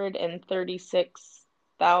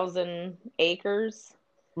 136,000 acres.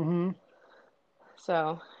 Mm-hmm.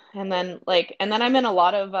 So, and then I'm in a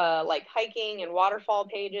lot of like hiking and waterfall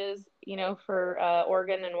pages, for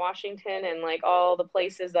Oregon and Washington, and like all the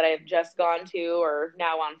places that I've just gone to are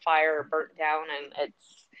now on fire or burnt down. And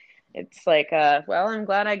it's like, well, I'm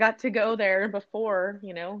glad I got to go there before,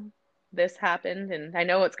 this happened. And I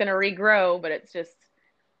know it's going to regrow, but it's just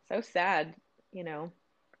so sad, you know.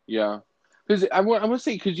 Yeah, because I want to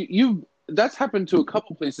say, because you that's happened to a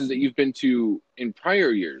couple places that you've been to in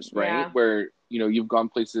prior years, right? Yeah. Where you've gone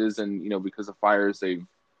places, and because of fires they've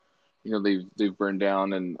burned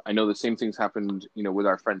down. And I know the same things happened with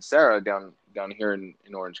our friend Sarah down here in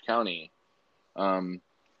Orange County. Um,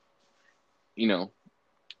 you know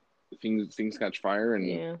things catch fire, and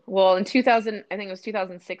Yeah. Well, in 2000, I think it was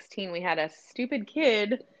 2016, we had a stupid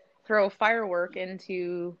kid throw a firework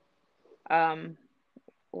into um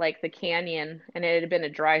like the canyon, and it had been a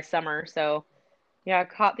dry summer, so yeah, it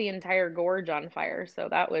caught the entire gorge on fire. So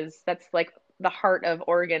that's like the heart of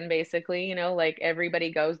Oregon basically, like everybody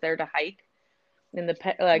goes there to hike in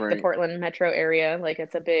like the right. Portland metro area, like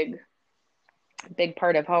it's a big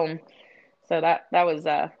part of home. So that was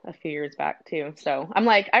a few years back too. So I'm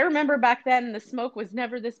like, I remember back then the smoke was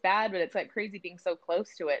never this bad, but it's like crazy being so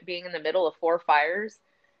close to it, being in the middle of four fires.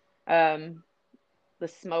 Um, the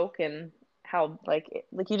smoke, and how like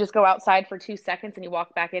you just go outside for 2 seconds and you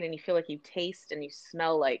walk back in and you feel like you taste and you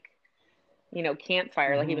smell like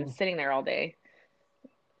campfire, like you've been Mm-hmm. sitting there all day.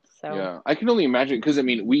 So Yeah, I can only imagine, because I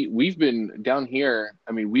mean we've been down here.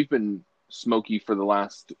 I mean, we've been smoky for the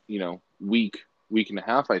last week and a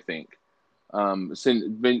half, I think. Since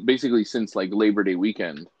basically since like Labor Day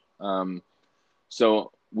weekend.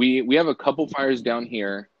 So we have a couple fires down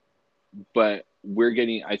here, but we're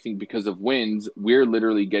getting, I think, because of winds, we're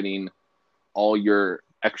literally getting all your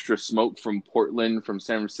extra smoke from Portland, from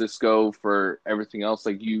San Francisco, for everything else.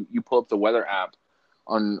 Like, you pull up the weather app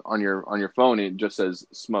on your phone, it just says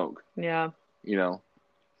smoke. yeah. You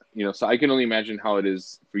know, So I can only imagine how it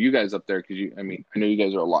is for you guys up there, because I mean, I know you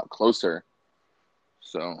guys are a lot closer.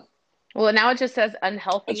 So Well, now it just says that's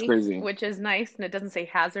unhealthy, crazy. which is nice, and it doesn't say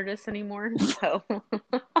hazardous anymore. So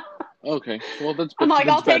Okay, well I'm like,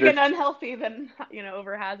 that's I'll take better. an unhealthy than,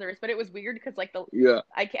 over hazardous. But it was weird because like Yeah.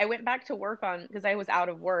 I went back to work on because I was out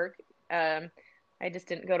of work. Um, I just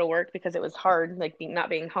didn't go to work because it was hard, like not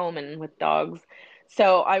being home and with dogs.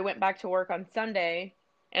 So I went back to work on Sunday,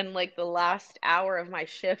 and like the last hour of my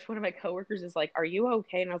shift, one of my coworkers is like, "Are you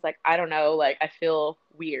okay?" And I was like, "I don't know, like I feel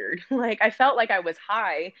weird." Like I felt like I was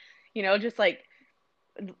high, just like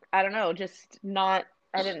I don't know, just not.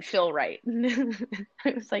 I didn't feel right.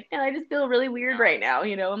 I was like, "No, I just feel really weird right now."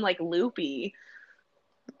 I'm like loopy.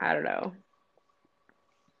 I don't know.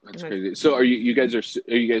 That's crazy. So are you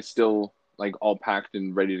guys still like all packed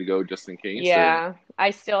and ready to go just in case, or? Yeah, I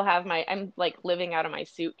still have I'm like living out of my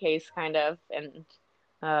suitcase kind of, and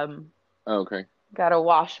um Oh, okay. gotta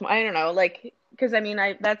wash I don't know, like, because I mean,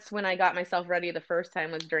 that's when I got myself ready the first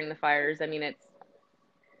time was during the fires. I mean, it's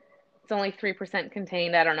only 3%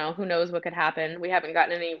 contained. I don't know. Who knows what could happen? We haven't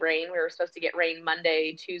gotten any rain. We were supposed to get rain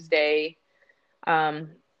Monday, Tuesday, um,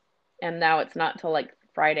 and now it's not till like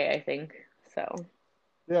Friday, I think. So,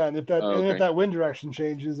 Yeah, and Oh, if okay. that wind direction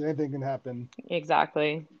changes, anything can happen.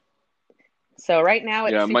 exactly. So right now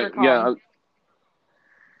it's Yeah, super yeah, calm.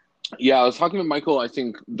 yeah. I was talking to Michael. I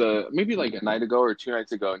think maybe like a night ago or 2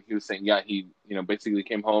 nights ago, and he was saying, yeah, he basically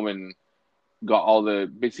came home and got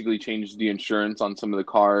basically changed the insurance on some of the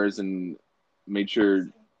cars and made sure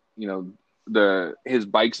the his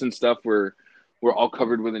bikes and stuff were all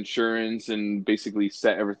covered with insurance and basically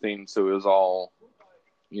set everything so it was all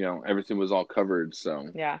everything was all covered. So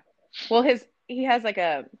Yeah. Well, he has like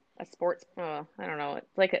a sports. I don't know.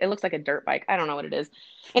 It's like it looks like a dirt bike. I don't know what it is.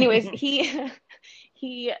 Anyways, he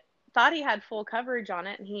he thought he had full coverage on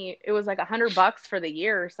it, and it was like $100 for the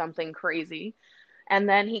year or something crazy. And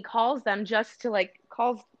then he calls them just to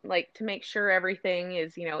to make sure everything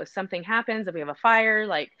is, if something happens, if we have a fire,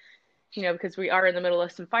 like, because we are in the middle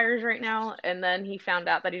of some fires right now. And then he found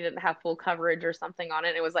out that he didn't have full coverage or something on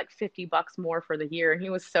it. It was like $50 more for the year. And he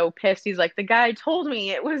was so pissed. He's like, the guy told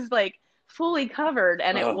me it was like fully covered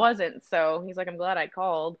and it oh wasn't. So he's like, I'm glad I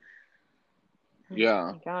called.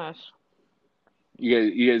 yeah, My gosh.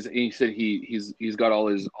 he said he's got all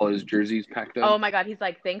his jerseys packed up. Oh my God. He's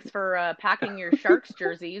like, thanks for packing your Sharks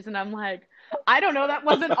jerseys. And I'm like, I don't know. That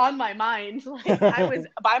wasn't on my mind. Like, I was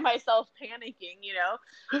by myself panicking.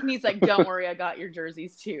 And he's like, don't worry. I got your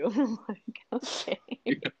jerseys too. I'm like, okay.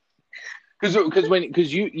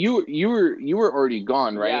 Because you were already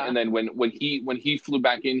gone, right? Yeah. And then when he flew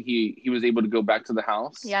back in, he was able to go back to the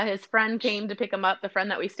house. Yeah. His friend came to pick him up. The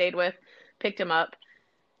friend that we stayed with picked him up.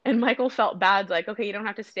 And Michael felt bad, like, okay, you don't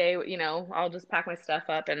have to stay. I'll just pack my stuff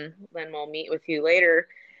up and then we'll meet with you later.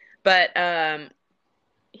 But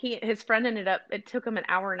his friend ended up. It took him an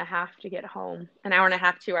hour and a half to get home, an hour and a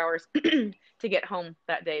half, 2 hours to get home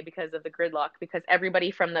that day because of the gridlock. Because everybody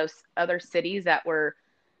from those other cities that were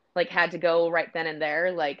like had to go right then and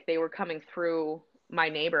there, like they were coming through my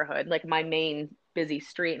neighborhood, like my main busy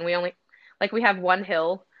street, and we have one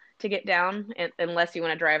hill to get down, and, unless you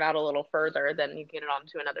want to drive out a little further, then you get it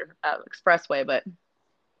onto another expressway. But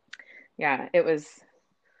yeah, it was.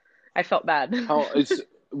 I felt bad. How is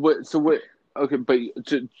what? So what? Okay, but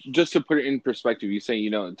just to put it in perspective, you say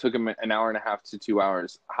it took him an hour and a half to 2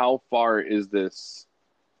 hours. How far is this?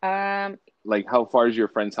 um, Like, how far is your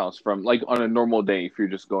friend's house from? Like on a normal day, if you're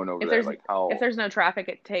just going over if there, there's like if how? there's no traffic,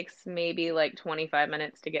 it takes maybe like 25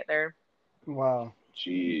 minutes to get there. Wow.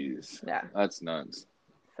 Jeez, Yeah. that's nuts.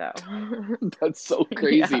 So, That's so yeah.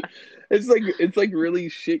 crazy. It's like really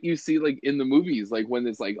shit you see like in the movies, like when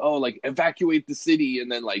it's like, oh, like evacuate the city,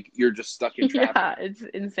 and then like you're just stuck in traffic. Yeah, it's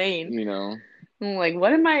insane. You know, I'm like,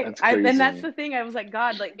 what am I? that's And that's crazy. the thing. I was like,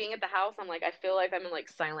 God, like being at the house, I'm like, I feel like I'm in like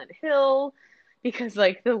Silent Hill because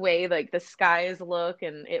like the way like the skies look,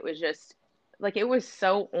 and it was just like it was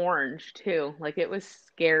so orange too. Like it was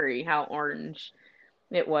scary how orange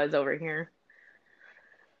it was over here.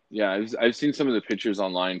 Yeah, I've seen some of the pictures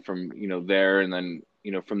online from there, and then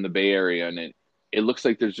from the Bay Area, and it looks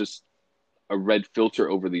like there's just a red filter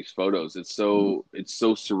over these photos. It's so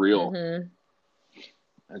surreal. Hmm.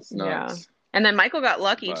 That's Yeah. nuts. And then Michael got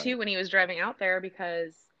lucky But too when he was driving out there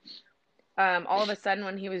because all of a sudden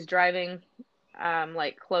when he was driving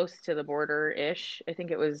like close to the border ish, I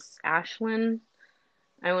think it was Ashland,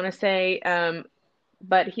 I want to say.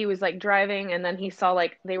 But he was like driving and then he saw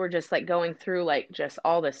like they were just like going through like just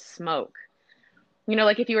all this smoke.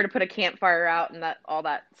 Like if you were to put a campfire out and that all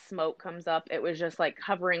that smoke comes up, it was just like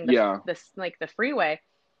covering yeah, the freeway.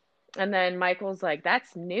 And then Michael's like,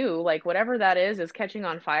 that's new. Like whatever that is catching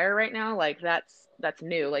on fire right now. Like that's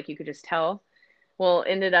new. Like you could just tell. Well,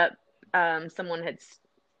 ended up someone had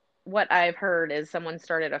what I've heard is someone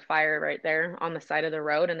started a fire right there on the side of the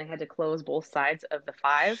road and they had to close both sides of the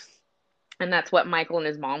five. and that's what Michael and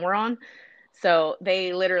his mom were on. So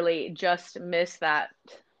they literally just missed that,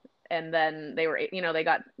 and then they were,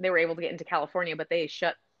 they were able to get into California, but they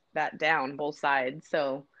shut that down both sides.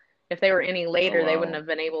 So if they were any Oh later, they wouldn't wow, have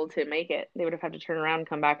been able to make it. They would have had to turn around and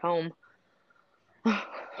come back home.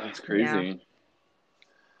 that's Yeah. crazy.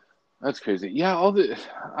 That's crazy. Yeah, all the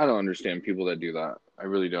I don't understand people that do that. I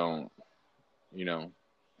really don't. You know,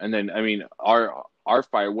 and then I mean, our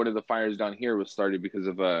fire. One of the fires down here was started because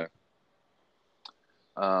of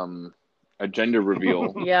um a gender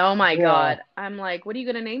reveal. Yeah, oh my Yeah. God. I'm like, what are you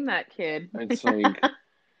gonna name that kid? It's like,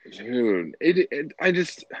 dude, I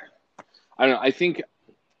don't know. I think,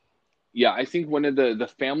 yeah, I think one of the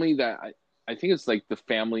family that I think it's like the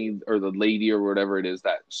family or the lady or whatever it is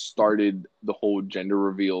that started the whole gender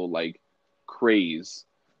reveal like craze.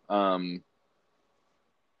 Um,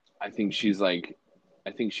 I think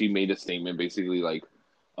I think she made a statement basically like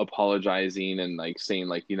apologizing and like saying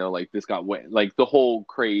like, like this got wet, like the whole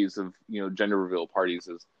craze of, gender reveal parties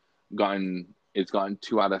has it's gotten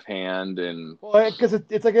too out of hand. And Well, because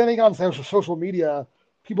it's like anything on social media,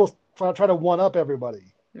 people try to one up everybody.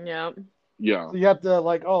 Yeah. yeah, So you have to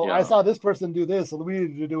like, oh, I yeah, saw this person do this, so we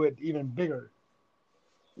need to do it even bigger.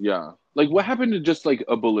 yeah. Like what happened to just like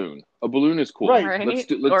a balloon? A balloon is cool. Right. Right?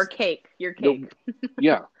 Let's Or cake. Your no, cake.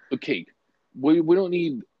 yeah, a cake. We don't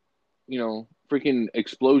need, freaking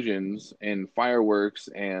explosions and fireworks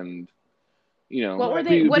and, What were Right.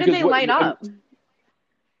 they, what did because they light up?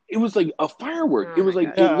 it was like a firework. Oh It was my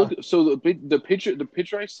like gosh. it Yeah. looked so the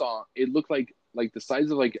picture I saw, it looked like the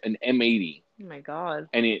size of like an M80, Oh my God.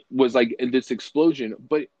 and it was like this explosion,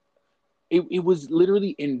 but it was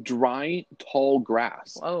literally in dry tall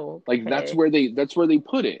grass. Whoa. Like Okay. that's where they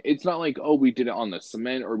put it. It's not like, oh, we did it on the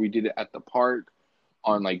cement or we did it at the park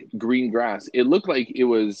on like green grass. It looked like it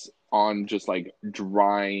was on just like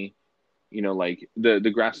dry, like the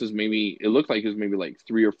grass was maybe, it looked like it was maybe like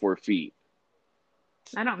 3 or 4 feet.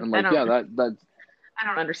 I don't, I'm I like, don't, yeah, that I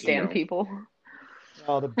don't understand people.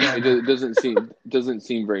 Oh, the it dumb. doesn't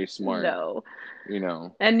seem very smart, No. you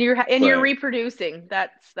know. And you're But reproducing.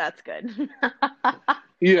 That's good.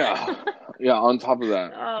 yeah, yeah. Oh On top of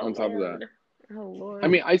that, Lord. Oh I Lord.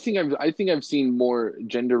 mean, I think I've seen more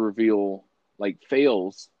gender reveal like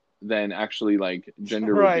fails than actually like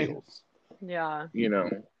gender Right. reveals. Yeah. You know,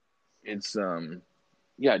 it's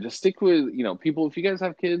yeah. Just stick with people. If you guys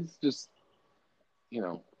have kids, just you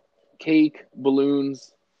know, cake,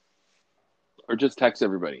 balloons, or just text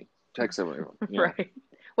everybody. Text everyone. Right.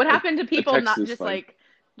 What A, happened to a people text not is just fun. like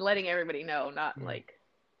letting everybody know, not like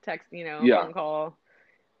text, Yeah, phone call.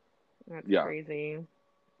 That's yeah. crazy.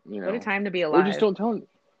 You What a know, time to be or just alive. don't tell them.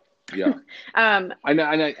 Yeah, Um, I know,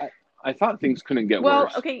 and I thought things couldn't get well,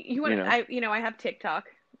 worse. okay, You know, I have TikTok,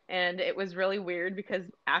 and it was really weird because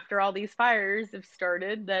after all these fires have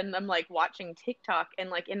started, then I'm like watching TikTok, and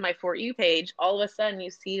like in my For You page, all of a sudden you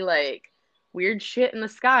see like weird shit in the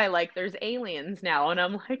sky, like there's aliens now, and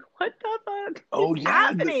I'm like, what the fuck is oh yeah,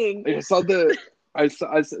 happening? I saw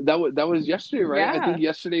that was yesterday, right? I Yeah. think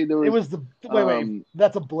yesterday there It was was the wait. um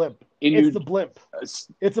That's a blimp. in It's New the blimp. uh,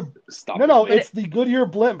 It's a stop no. it. But It's the Goodyear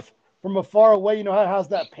blimp from afar away. You know how it has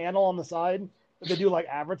that panel on the side that they do like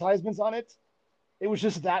advertisements on it. It was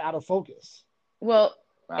just that out of focus. Well,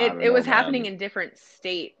 I don't it know, was happening man. in different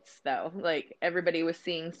states though. Like everybody was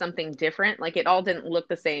seeing something different. Like it all didn't look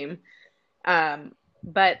the same.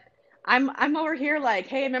 But I'm over here like,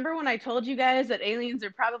 hey, remember when I told you guys that aliens are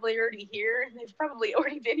probably already here? They've probably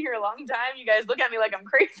already been here a long time. You guys look at me like I'm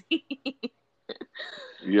crazy.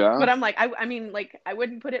 Yeah, But I'm like, I mean, like I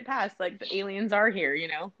wouldn't put it past like the aliens are here,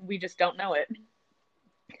 We just don't know it.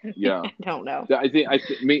 yeah. I don't know.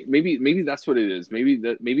 Maybe that's what it is.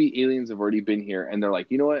 Maybe aliens have already been here, and they're like,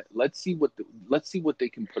 you know what? Let's see what they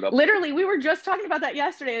can put up with. Literally, we were just talking about that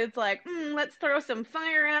yesterday. It's like, let's throw some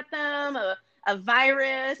fire at them, a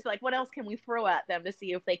virus. Like, what else can we throw at them to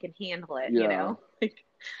see if they can handle it? Yeah, Like,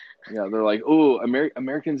 yeah. They're like, oh,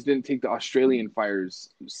 Americans didn't take the Australian fires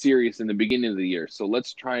serious in the beginning of the year, so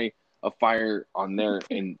let's try a fire on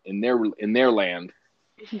in their land.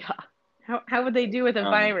 yeah. How would they do with a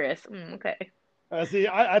Um, virus? Okay. See,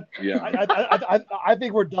 yeah. I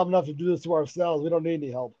think we're dumb enough to do this to ourselves. We don't need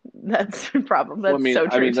any help. That's a problem. That's Well, I mean, so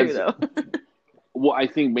true too, that's though. well. I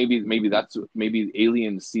think maybe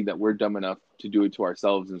aliens see that we're dumb enough to do it to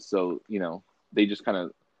ourselves, and so they just kind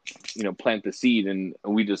of plant the seed, and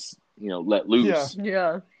we just let loose.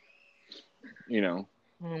 Yeah. You know,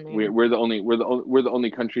 Oh, man. we're the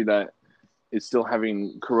only country that is still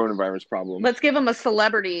having coronavirus problems. Let's give them a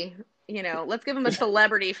celebrity. Let's give them a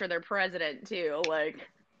celebrity for their president too. Like,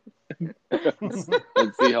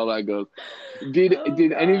 Let's see how that goes. Did oh,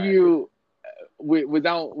 any of God. you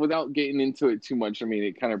without getting into it too much, I mean,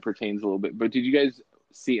 it kind of pertains a little bit. But did you guys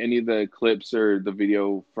see any of the clips or the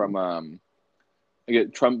video from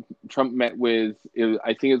again, Trump met with,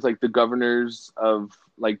 I think it's like the governors of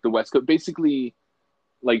like the West Coast, basically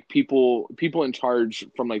like people in charge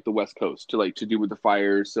from like the West Coast to do with the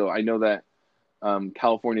fires. So I know that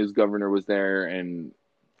California's governor was there, and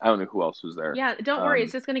I don't know who else was there. Yeah, don't worry.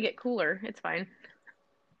 It's just going to get cooler. It's fine.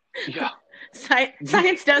 Yeah.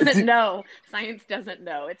 Science doesn't know. Science doesn't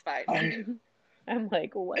know. It's fine. I'm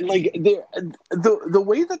like, what? Like the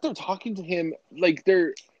way that they're talking to him, like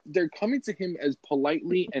they're coming to him as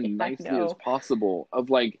politely and nicely as possible. Of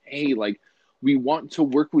like, hey, like we want to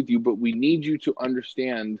work with you, but we need you to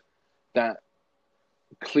understand that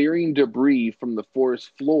clearing debris from the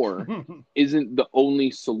forest floor isn't the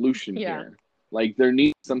only solution here. Like there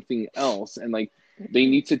needs something else, and like they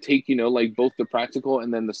need to take, like both the practical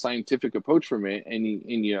and then the scientific approach from it. And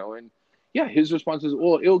yeah, his response is,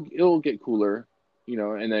 well, it'll get cooler,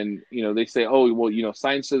 and then, they say, oh, well,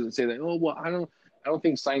 science doesn't say that. Oh, well, I don't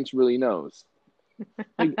think science really knows.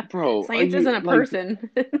 Like, bro, science isn't a person.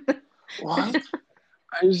 What?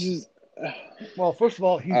 I was just, well, first of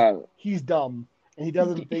all, he's dumb and he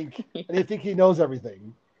doesn't think, and he think he knows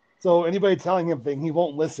everything. So anybody telling him thing, he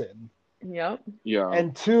won't listen. Yep. Yeah.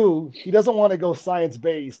 And two, he doesn't want to go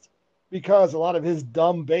science-based because a lot of his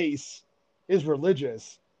dumb base is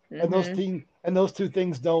religious, and those two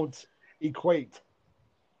things don't equate.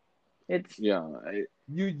 It's you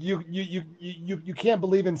can't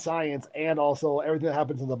believe in science and also everything that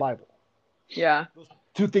happens in the Bible. Yeah. Those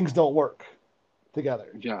two things don't work together.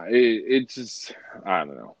 Yeah, it's just, I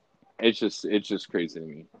don't know. It's just crazy to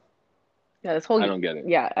me. Yeah, this whole, I don't get it.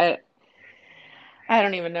 Yeah, I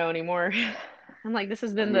don't even know anymore. I'm like, this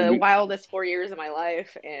has been the wildest 4 years of my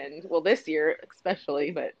life, and well, this year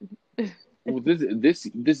especially, but well,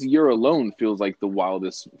 this year alone feels like the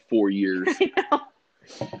wildest 4 years.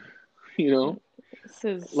 This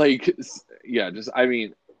is like, yeah, just, I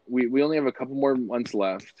mean, we only have a couple more months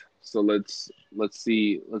left, so let's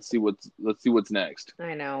see what's next.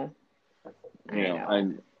 I know.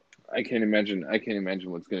 I can't imagine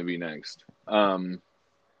what's going to be next.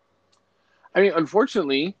 I mean,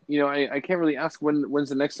 unfortunately, I can't really ask when's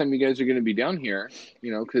the next time you guys are going to be down here,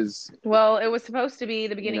 because... Well, it was supposed to be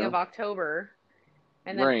the beginning of October,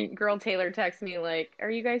 and then Girl Taylor texts me like, are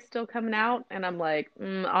you guys still coming out? And I'm like,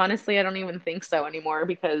 honestly, I don't even think so anymore,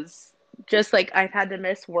 because just like I've had to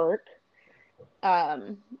miss work,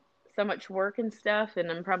 so much work and stuff,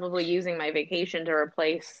 and I'm probably using my vacation to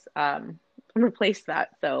replace that,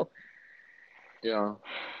 so... Yeah.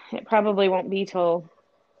 It probably won't be till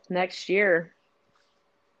next year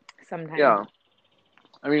sometime. Yeah.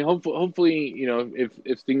 I mean, hopefully,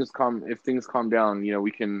 if things calm down,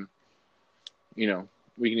 we can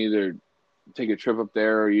either take a trip up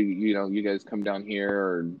there, or you guys come down here,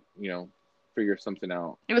 or figure something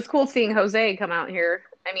out. It was cool seeing Jose come out here.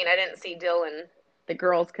 I mean, I didn't see Dylan, the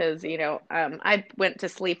girls, because I went to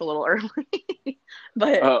sleep a little early,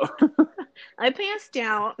 but I passed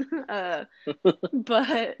out.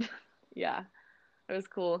 But yeah, it was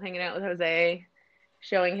cool hanging out with Jose,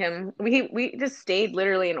 showing him. We just stayed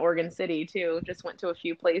literally in Oregon City too. Just went to a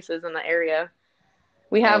few places in the area.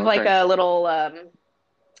 We have like a little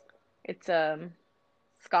it's a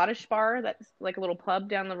Scottish bar that's like a little pub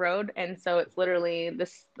down the road, and so it's literally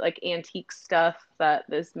this like antique stuff that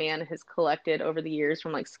this man has collected over the years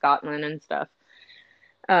from like Scotland and stuff.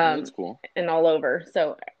 That's cool. And all over.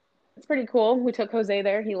 So it's pretty cool. We took Jose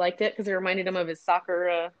there. He liked it because it reminded him of his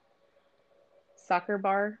soccer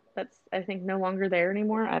bar that's, I think, no longer there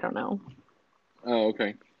anymore. I don't know. Oh,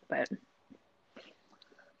 okay. But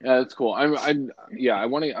yeah, that's cool. I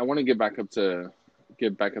want to get back up to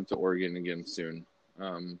Oregon again soon.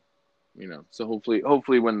 So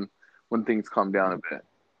hopefully when things calm down a bit,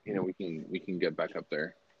 we can get back up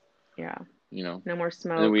there. Yeah. No more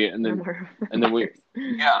smoke. And then we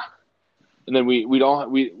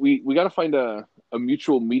got to find a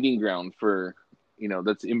mutual meeting ground for,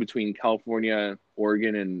 that's in between California,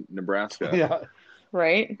 Oregon, and Nebraska. Yeah.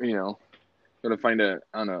 Right. Got to find a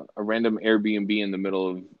random Airbnb in the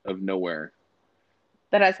middle of nowhere.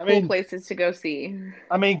 That has cool places to go see.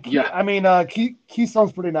 I mean,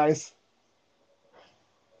 Keystone's pretty nice.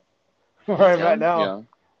 Right now.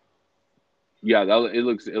 Yeah. It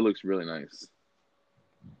looks really nice.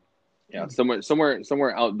 Yeah,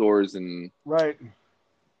 somewhere outdoors and right.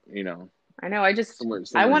 I know. I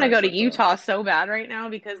want to go to Utah so bad right now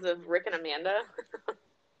because of Rick and Amanda.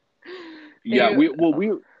 Utah's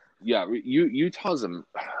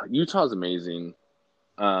amazing.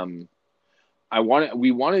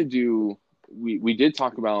 We did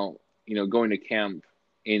talk about, going to camp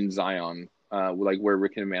in Zion, like where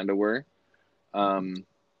Rick and Amanda were,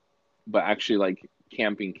 but actually like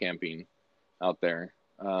camping out there.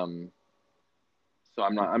 So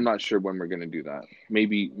I'm not sure when we're gonna do that.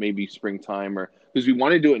 Maybe springtime, or because we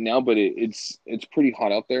want to do it now, but it's pretty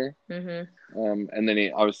hot out there. And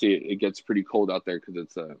then obviously it gets pretty cold out there because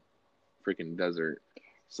it's a freaking desert.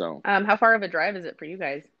 So How far of a drive is it for you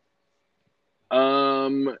guys?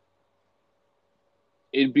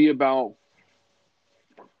 It'd be about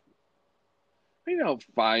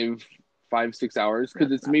 5-6 hours,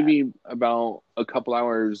 because it's maybe bad. About a couple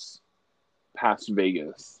hours past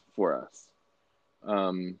Vegas for us.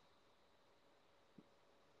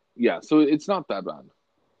 Yeah, so it's not that bad.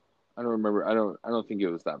 I don't remember. I don't think it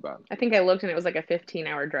was that bad. I think I looked and it was like a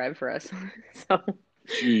 15-hour drive for us. So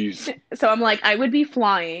jeez. So I'm like, I would be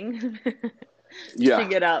flying yeah. to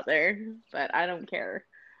get out there, but I don't care.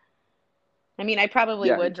 I mean, I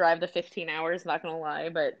probably would drive the 15 hours, not gonna lie,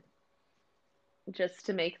 but just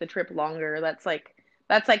to make the trip longer, that's like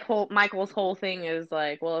Michael's whole thing is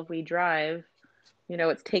like, well, if we drive,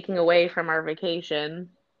 it's taking away from our vacation.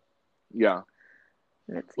 Yeah.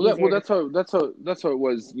 And it's that's how it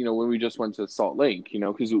was, when we just went to Salt Lake,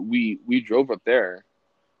 because we drove up there,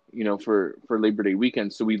 for Labor Day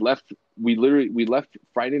weekend. So we left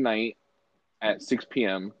Friday night at 6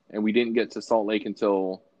 p.m. and we didn't get to Salt Lake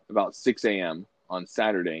until about 6 a.m. on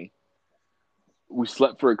Saturday. We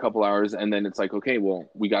slept for a couple hours, and then it's like, okay, well,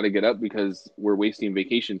 we got to get up because we're wasting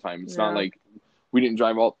vacation time. It's not like we didn't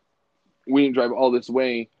drive all this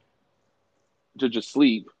way to just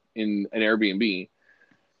sleep in an Airbnb.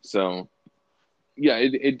 So yeah,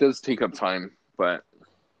 it does take up time, but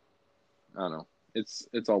I don't know. It's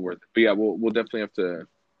all worth it. But yeah, we'll definitely have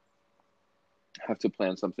to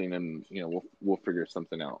plan something, and we'll figure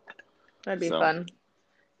something out. That'd be fun.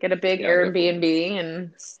 Get a big Airbnb, definitely.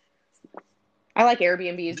 And I like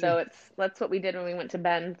Airbnbs though. That's what we did when we went to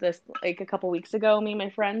Bend a couple weeks ago, me and my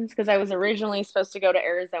friends, because I was originally supposed to go to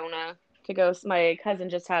Arizona to go. My cousin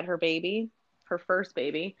just had her first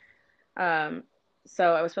baby.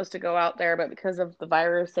 So I was supposed to go out there, but because of the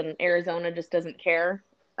virus, and Arizona just doesn't care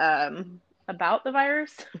about the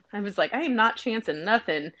virus, I was like, I am not chancing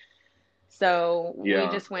nothing. So we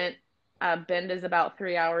just went. Bend is about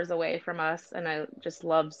 3 hours away from us, and I just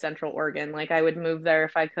love Central Oregon. Like, I would move there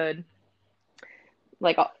if I could.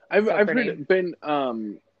 Like, I've heard Bend.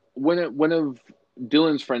 One of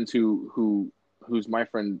Dylan's friends who's my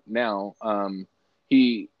friend now.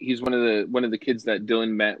 He's one of the kids that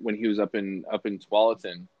Dylan met when he was up in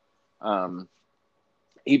Tualatin.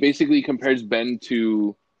 He basically compares Bend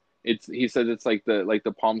to he says it's like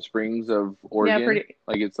the Palm Springs of Oregon. Yeah,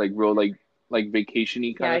 like it's like real like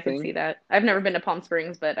vacation-y kind of thing. Yeah, I could see that. I've never been to Palm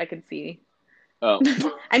Springs, but I could see. Oh.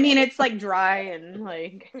 I mean, it's like dry and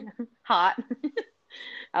like hot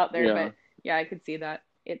out there, but yeah, I could see that.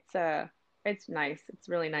 It's nice. It's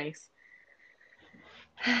really nice.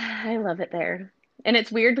 I love it there. And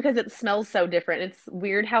it's weird because it smells so different. It's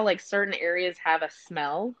weird how like certain areas have a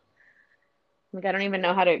smell. Like, I don't even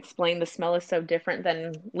know how to explain. The smell is so different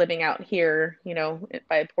than living out here,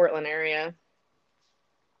 by Portland area.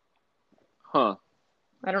 Huh.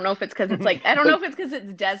 I don't know if it's because it's like, I don't know if it's because it's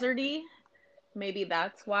deserty. Maybe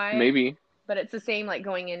that's why. Maybe. But it's the same like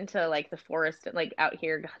going into like the forest, like out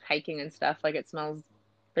here hiking and stuff. Like it smells,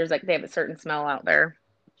 they have a certain smell out there.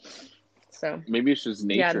 So maybe it's just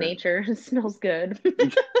nature. Yeah, nature. It smells good.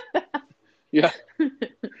 Yeah.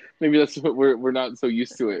 Maybe that's what we're not so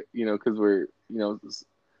used to it, because we're,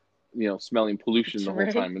 smelling pollution the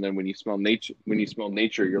whole time. And then when you smell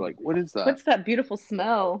nature, you're like, what is that? What's that beautiful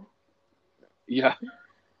smell? Yeah.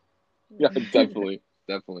 Yeah, definitely.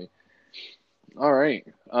 All right.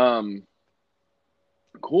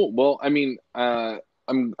 Cool. Well, I mean,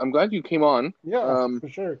 I'm glad you came on. Yeah, for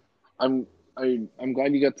sure. I'm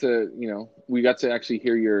glad you got to, we got to actually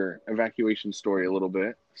hear your evacuation story a little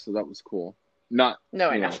bit. So that was cool. I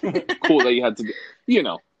know. Cool that you had to,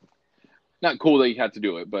 not cool that you had to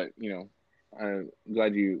do it, but, I'm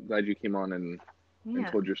glad you came on and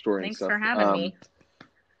told your story and stuff. Thanks for having me.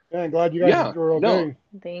 Yeah, I'm glad you guys were okay. No.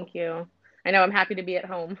 Thank you. I know, I'm happy to be at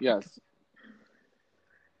home. Yes.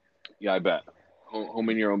 Yeah, I bet. Home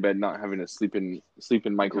in your own bed, not having to sleep in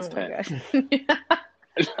Michael's tent.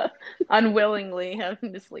 Unwillingly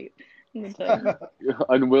having to sleep in the tent.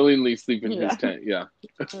 Unwillingly sleep in his tent, yeah.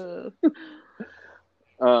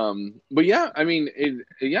 But yeah, I mean, I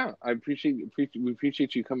we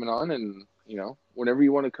appreciate you coming on, and whenever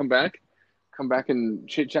you want to come back and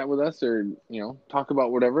chit chat with us, or talk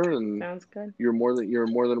about whatever. And sounds good. You're more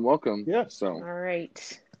than welcome. Yeah. So. All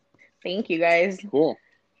right. Thank you, guys. Cool.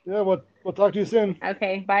 Yeah, we'll talk to you soon.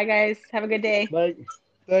 Okay, bye guys. Have a good day. Bye.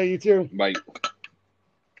 Hey, you too. Bye.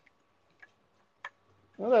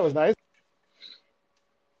 Well, that was nice.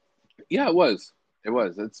 Yeah, it was. It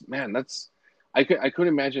was. That's man. That's I couldn't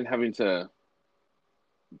imagine having to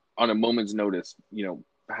on a moment's notice,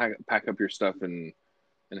 pack up your stuff and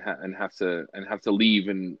have to leave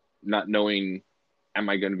and not knowing am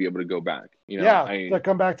I going to be able to go back. Yeah, to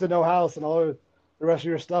come back to no house and all the rest of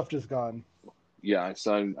your stuff just gone. Yeah,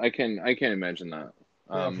 so I can't imagine that.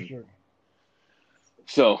 Yeah, for sure.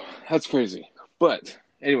 So that's crazy. But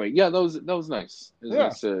anyway, yeah, that was nice. It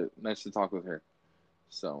was Yeah. nice to talk with her.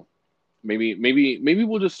 So maybe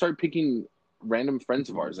we'll just start picking random friends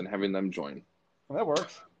of ours and having them join. Well, that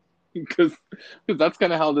works. Because that's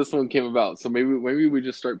kind of how this one came about. So maybe we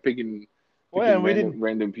just start picking Well, and we random didn't,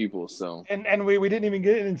 random people. So and we didn't even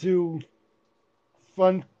get into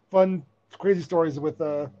fun, crazy stories with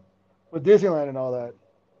Disneyland and all that.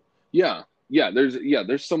 yeah,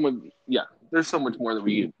 there's someone there's so much more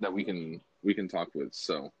that we can talk with.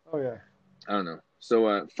 So Oh yeah. I don't know.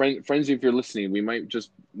 So friends, if you're listening, we might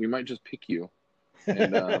just pick you,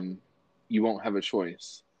 and you won't have a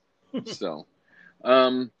choice. So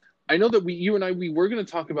I know that you and I we were going to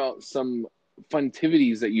talk about some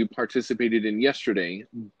funtivities that you participated in yesterday,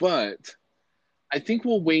 but I think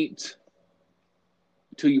we'll wait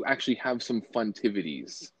till you actually have some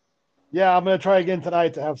funtivities. Yeah, I'm gonna try again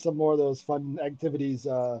tonight to have some more of those fun activities.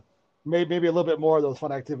 Maybe a little bit more of those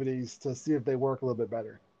fun activities to see if they work a little bit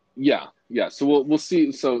better. Yeah. So we'll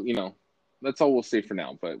see. So that's all we'll say for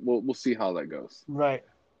now, but we'll see how that goes. Right.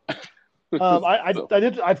 So,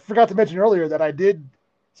 I forgot to mention earlier that I did.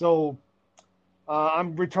 So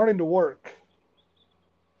I'm returning to work.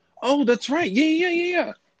 oh, that's right.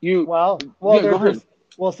 Yeah. You Well, yeah. Go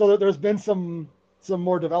ahead. there's been some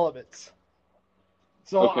more developments.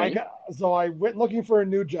 Okay. So I went looking for a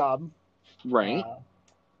new job, Right.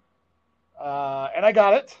 uh, and I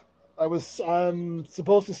got it. I'm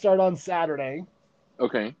supposed to start on Saturday,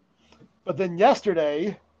 Okay. but then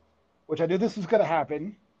yesterday, which I knew this was going to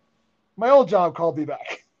happen, my old job called me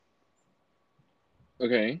back.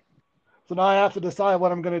 Okay. So now I have to decide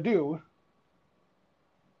what I'm going to do,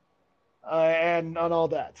 and on all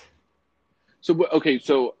that. So okay.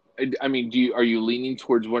 So I mean, are you leaning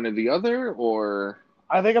towards one or the other, or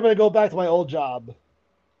I think I'm going to go back to my old job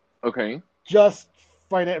okay? just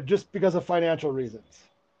just because of financial reasons.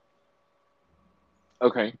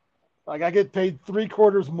 Okay. Like I get paid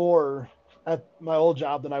three-quarters more at my old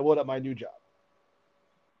job than I would at my new job.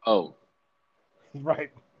 Oh.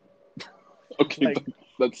 Right. Okay. Like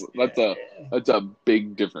That's a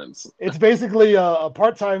big difference. it's basically a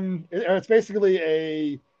part-time, or it's basically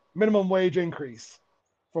a minimum wage increase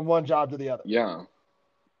from one job to the other. Yeah.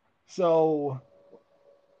 So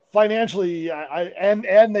financially,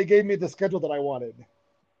 and they gave me the schedule that I wanted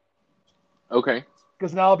Okay.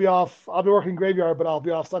 because now I'll be off. I'll be working graveyard, but I'll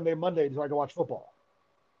be off Sunday, and Monday, so I can watch football,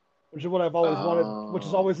 which is what I've always wanted. Which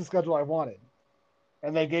is Oh. always the schedule I wanted,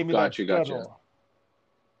 and they gave me that Gotcha. schedule.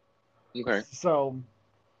 Okay. So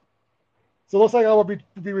it looks like I will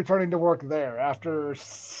be returning to work there after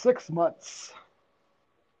 6 months.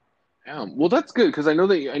 Yeah. Well, that's good because I know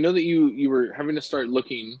that you were having to start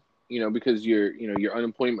looking, because your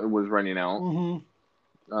unemployment was running out.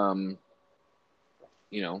 Mm-hmm. Um,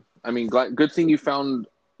 I mean, good thing you found,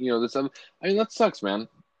 this other. I mean, that sucks, man.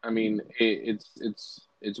 I mean,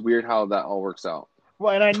 it's weird how that all works out.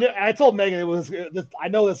 Well, and I told Megan it was. I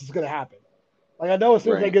know this is going to happen. Like I know as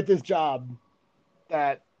soon as I Right. get this job,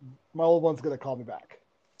 that my old one's going to call me back.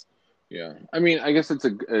 Yeah. I mean, I guess it's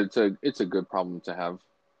a good problem to have.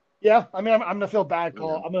 Yeah, I mean, I'm gonna feel bad You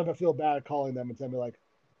know. I'm gonna feel bad calling them and telling me like,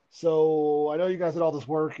 so I know you guys did all this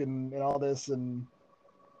work and all this and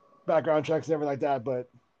background checks and everything like that, but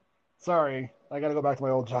sorry, I got to go back to my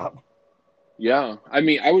old job. Yeah. I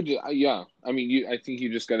mean, I would. Yeah. I mean, I think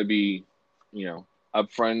you just got to be,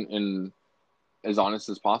 upfront and as honest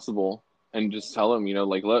as possible, and just tell them,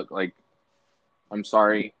 like, look, like, I'm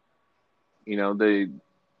sorry.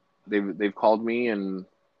 They've called me, and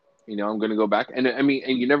I'm going to go back. And I mean,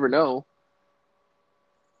 and you never know,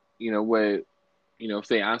 what, if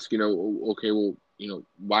they ask, okay, well,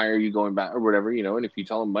 why are you going back or whatever, and if you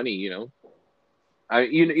tell them money,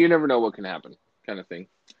 you never know what can happen, kind of thing.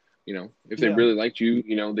 If they Yeah. really liked you,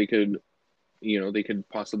 they could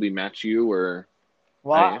possibly match you, or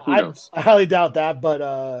Well, who knows? I highly doubt that,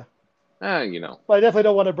 Ah, you know, but I definitely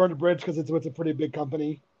don't want to burn the bridge because it's a pretty big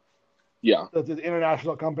company. yeah, It's an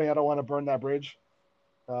international company. I don't want to burn that bridge.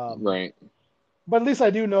 Um, right, but at least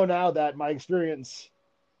I do know now that my experience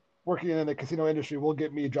working in the casino industry will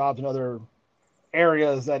get me jobs in other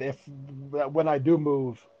areas that when I do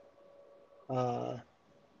move, uh,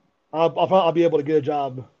 I'll be able to get a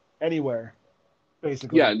job anywhere,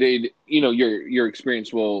 basically. Yeah, your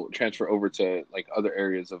experience will transfer over to like other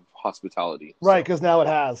areas of hospitality. Right, So because now it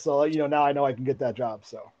has. So now I know I can get that job.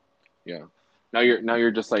 So yeah, now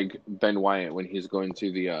you're just like Ben Wyatt when he's going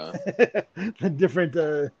to the the different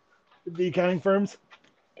the accounting firms.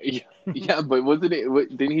 yeah, yeah, but wasn't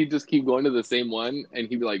it? Didn't he just keep going to the same one? And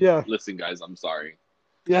he'd be like, Yeah, "Listen, guys, I'm sorry,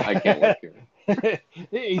 I can't yeah. work here."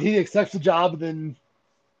 He accepts the job, then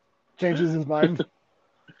changes his mind.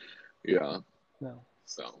 Yeah. No.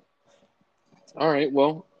 So, all right.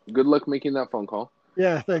 Well, good luck making that phone call.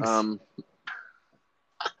 Yeah, thanks. Um.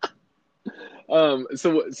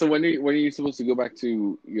 So when are you supposed to go back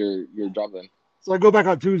to your job then? So I go back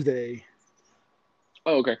on Tuesday.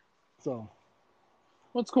 Oh, okay. So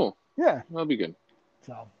Well, that's cool. yeah. That'll be good.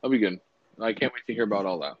 So That'll be good. I can't wait to hear about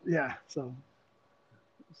all that. yeah. So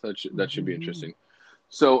So that should be interesting.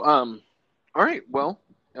 So, all right. Well,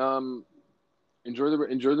 um, enjoy the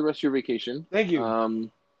rest of your vacation. thank you.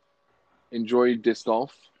 Enjoy disc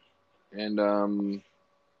golf, and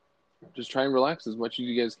just try and relax as much as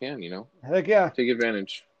you guys can. Heck yeah. Take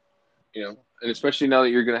advantage. And especially now that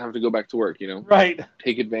you're gonna have to go back to work. Right.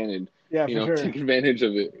 Take advantage. Yeah, for sure. Take advantage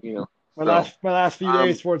of it. My So, last few um,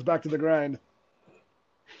 days before it's back to the grind.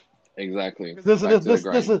 exactly. 'Cause This Back is to the this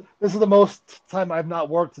grind. this is the most time I've not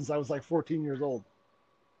worked since I was like 14 years old.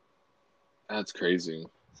 That's crazy.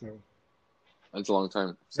 So That's a long time.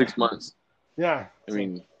 yeah, 6 months. yeah. I So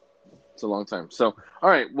mean, it's a long time. So, all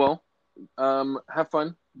right. Well, have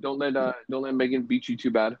fun. Don't let Megan beat you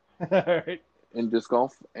too bad all right. in disc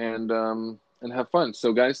golf, and have fun.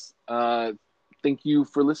 So, guys, thank you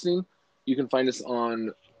for listening. You can find us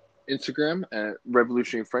on Instagram at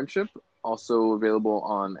Revolutionary Friendship. Also available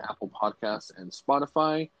on Apple Podcasts and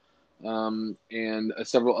Spotify, and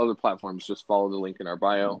several other platforms. Just follow the link in our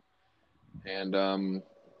bio. And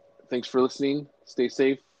thanks for listening. Stay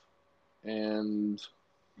safe, and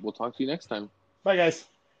we'll talk to you next time. Bye, guys.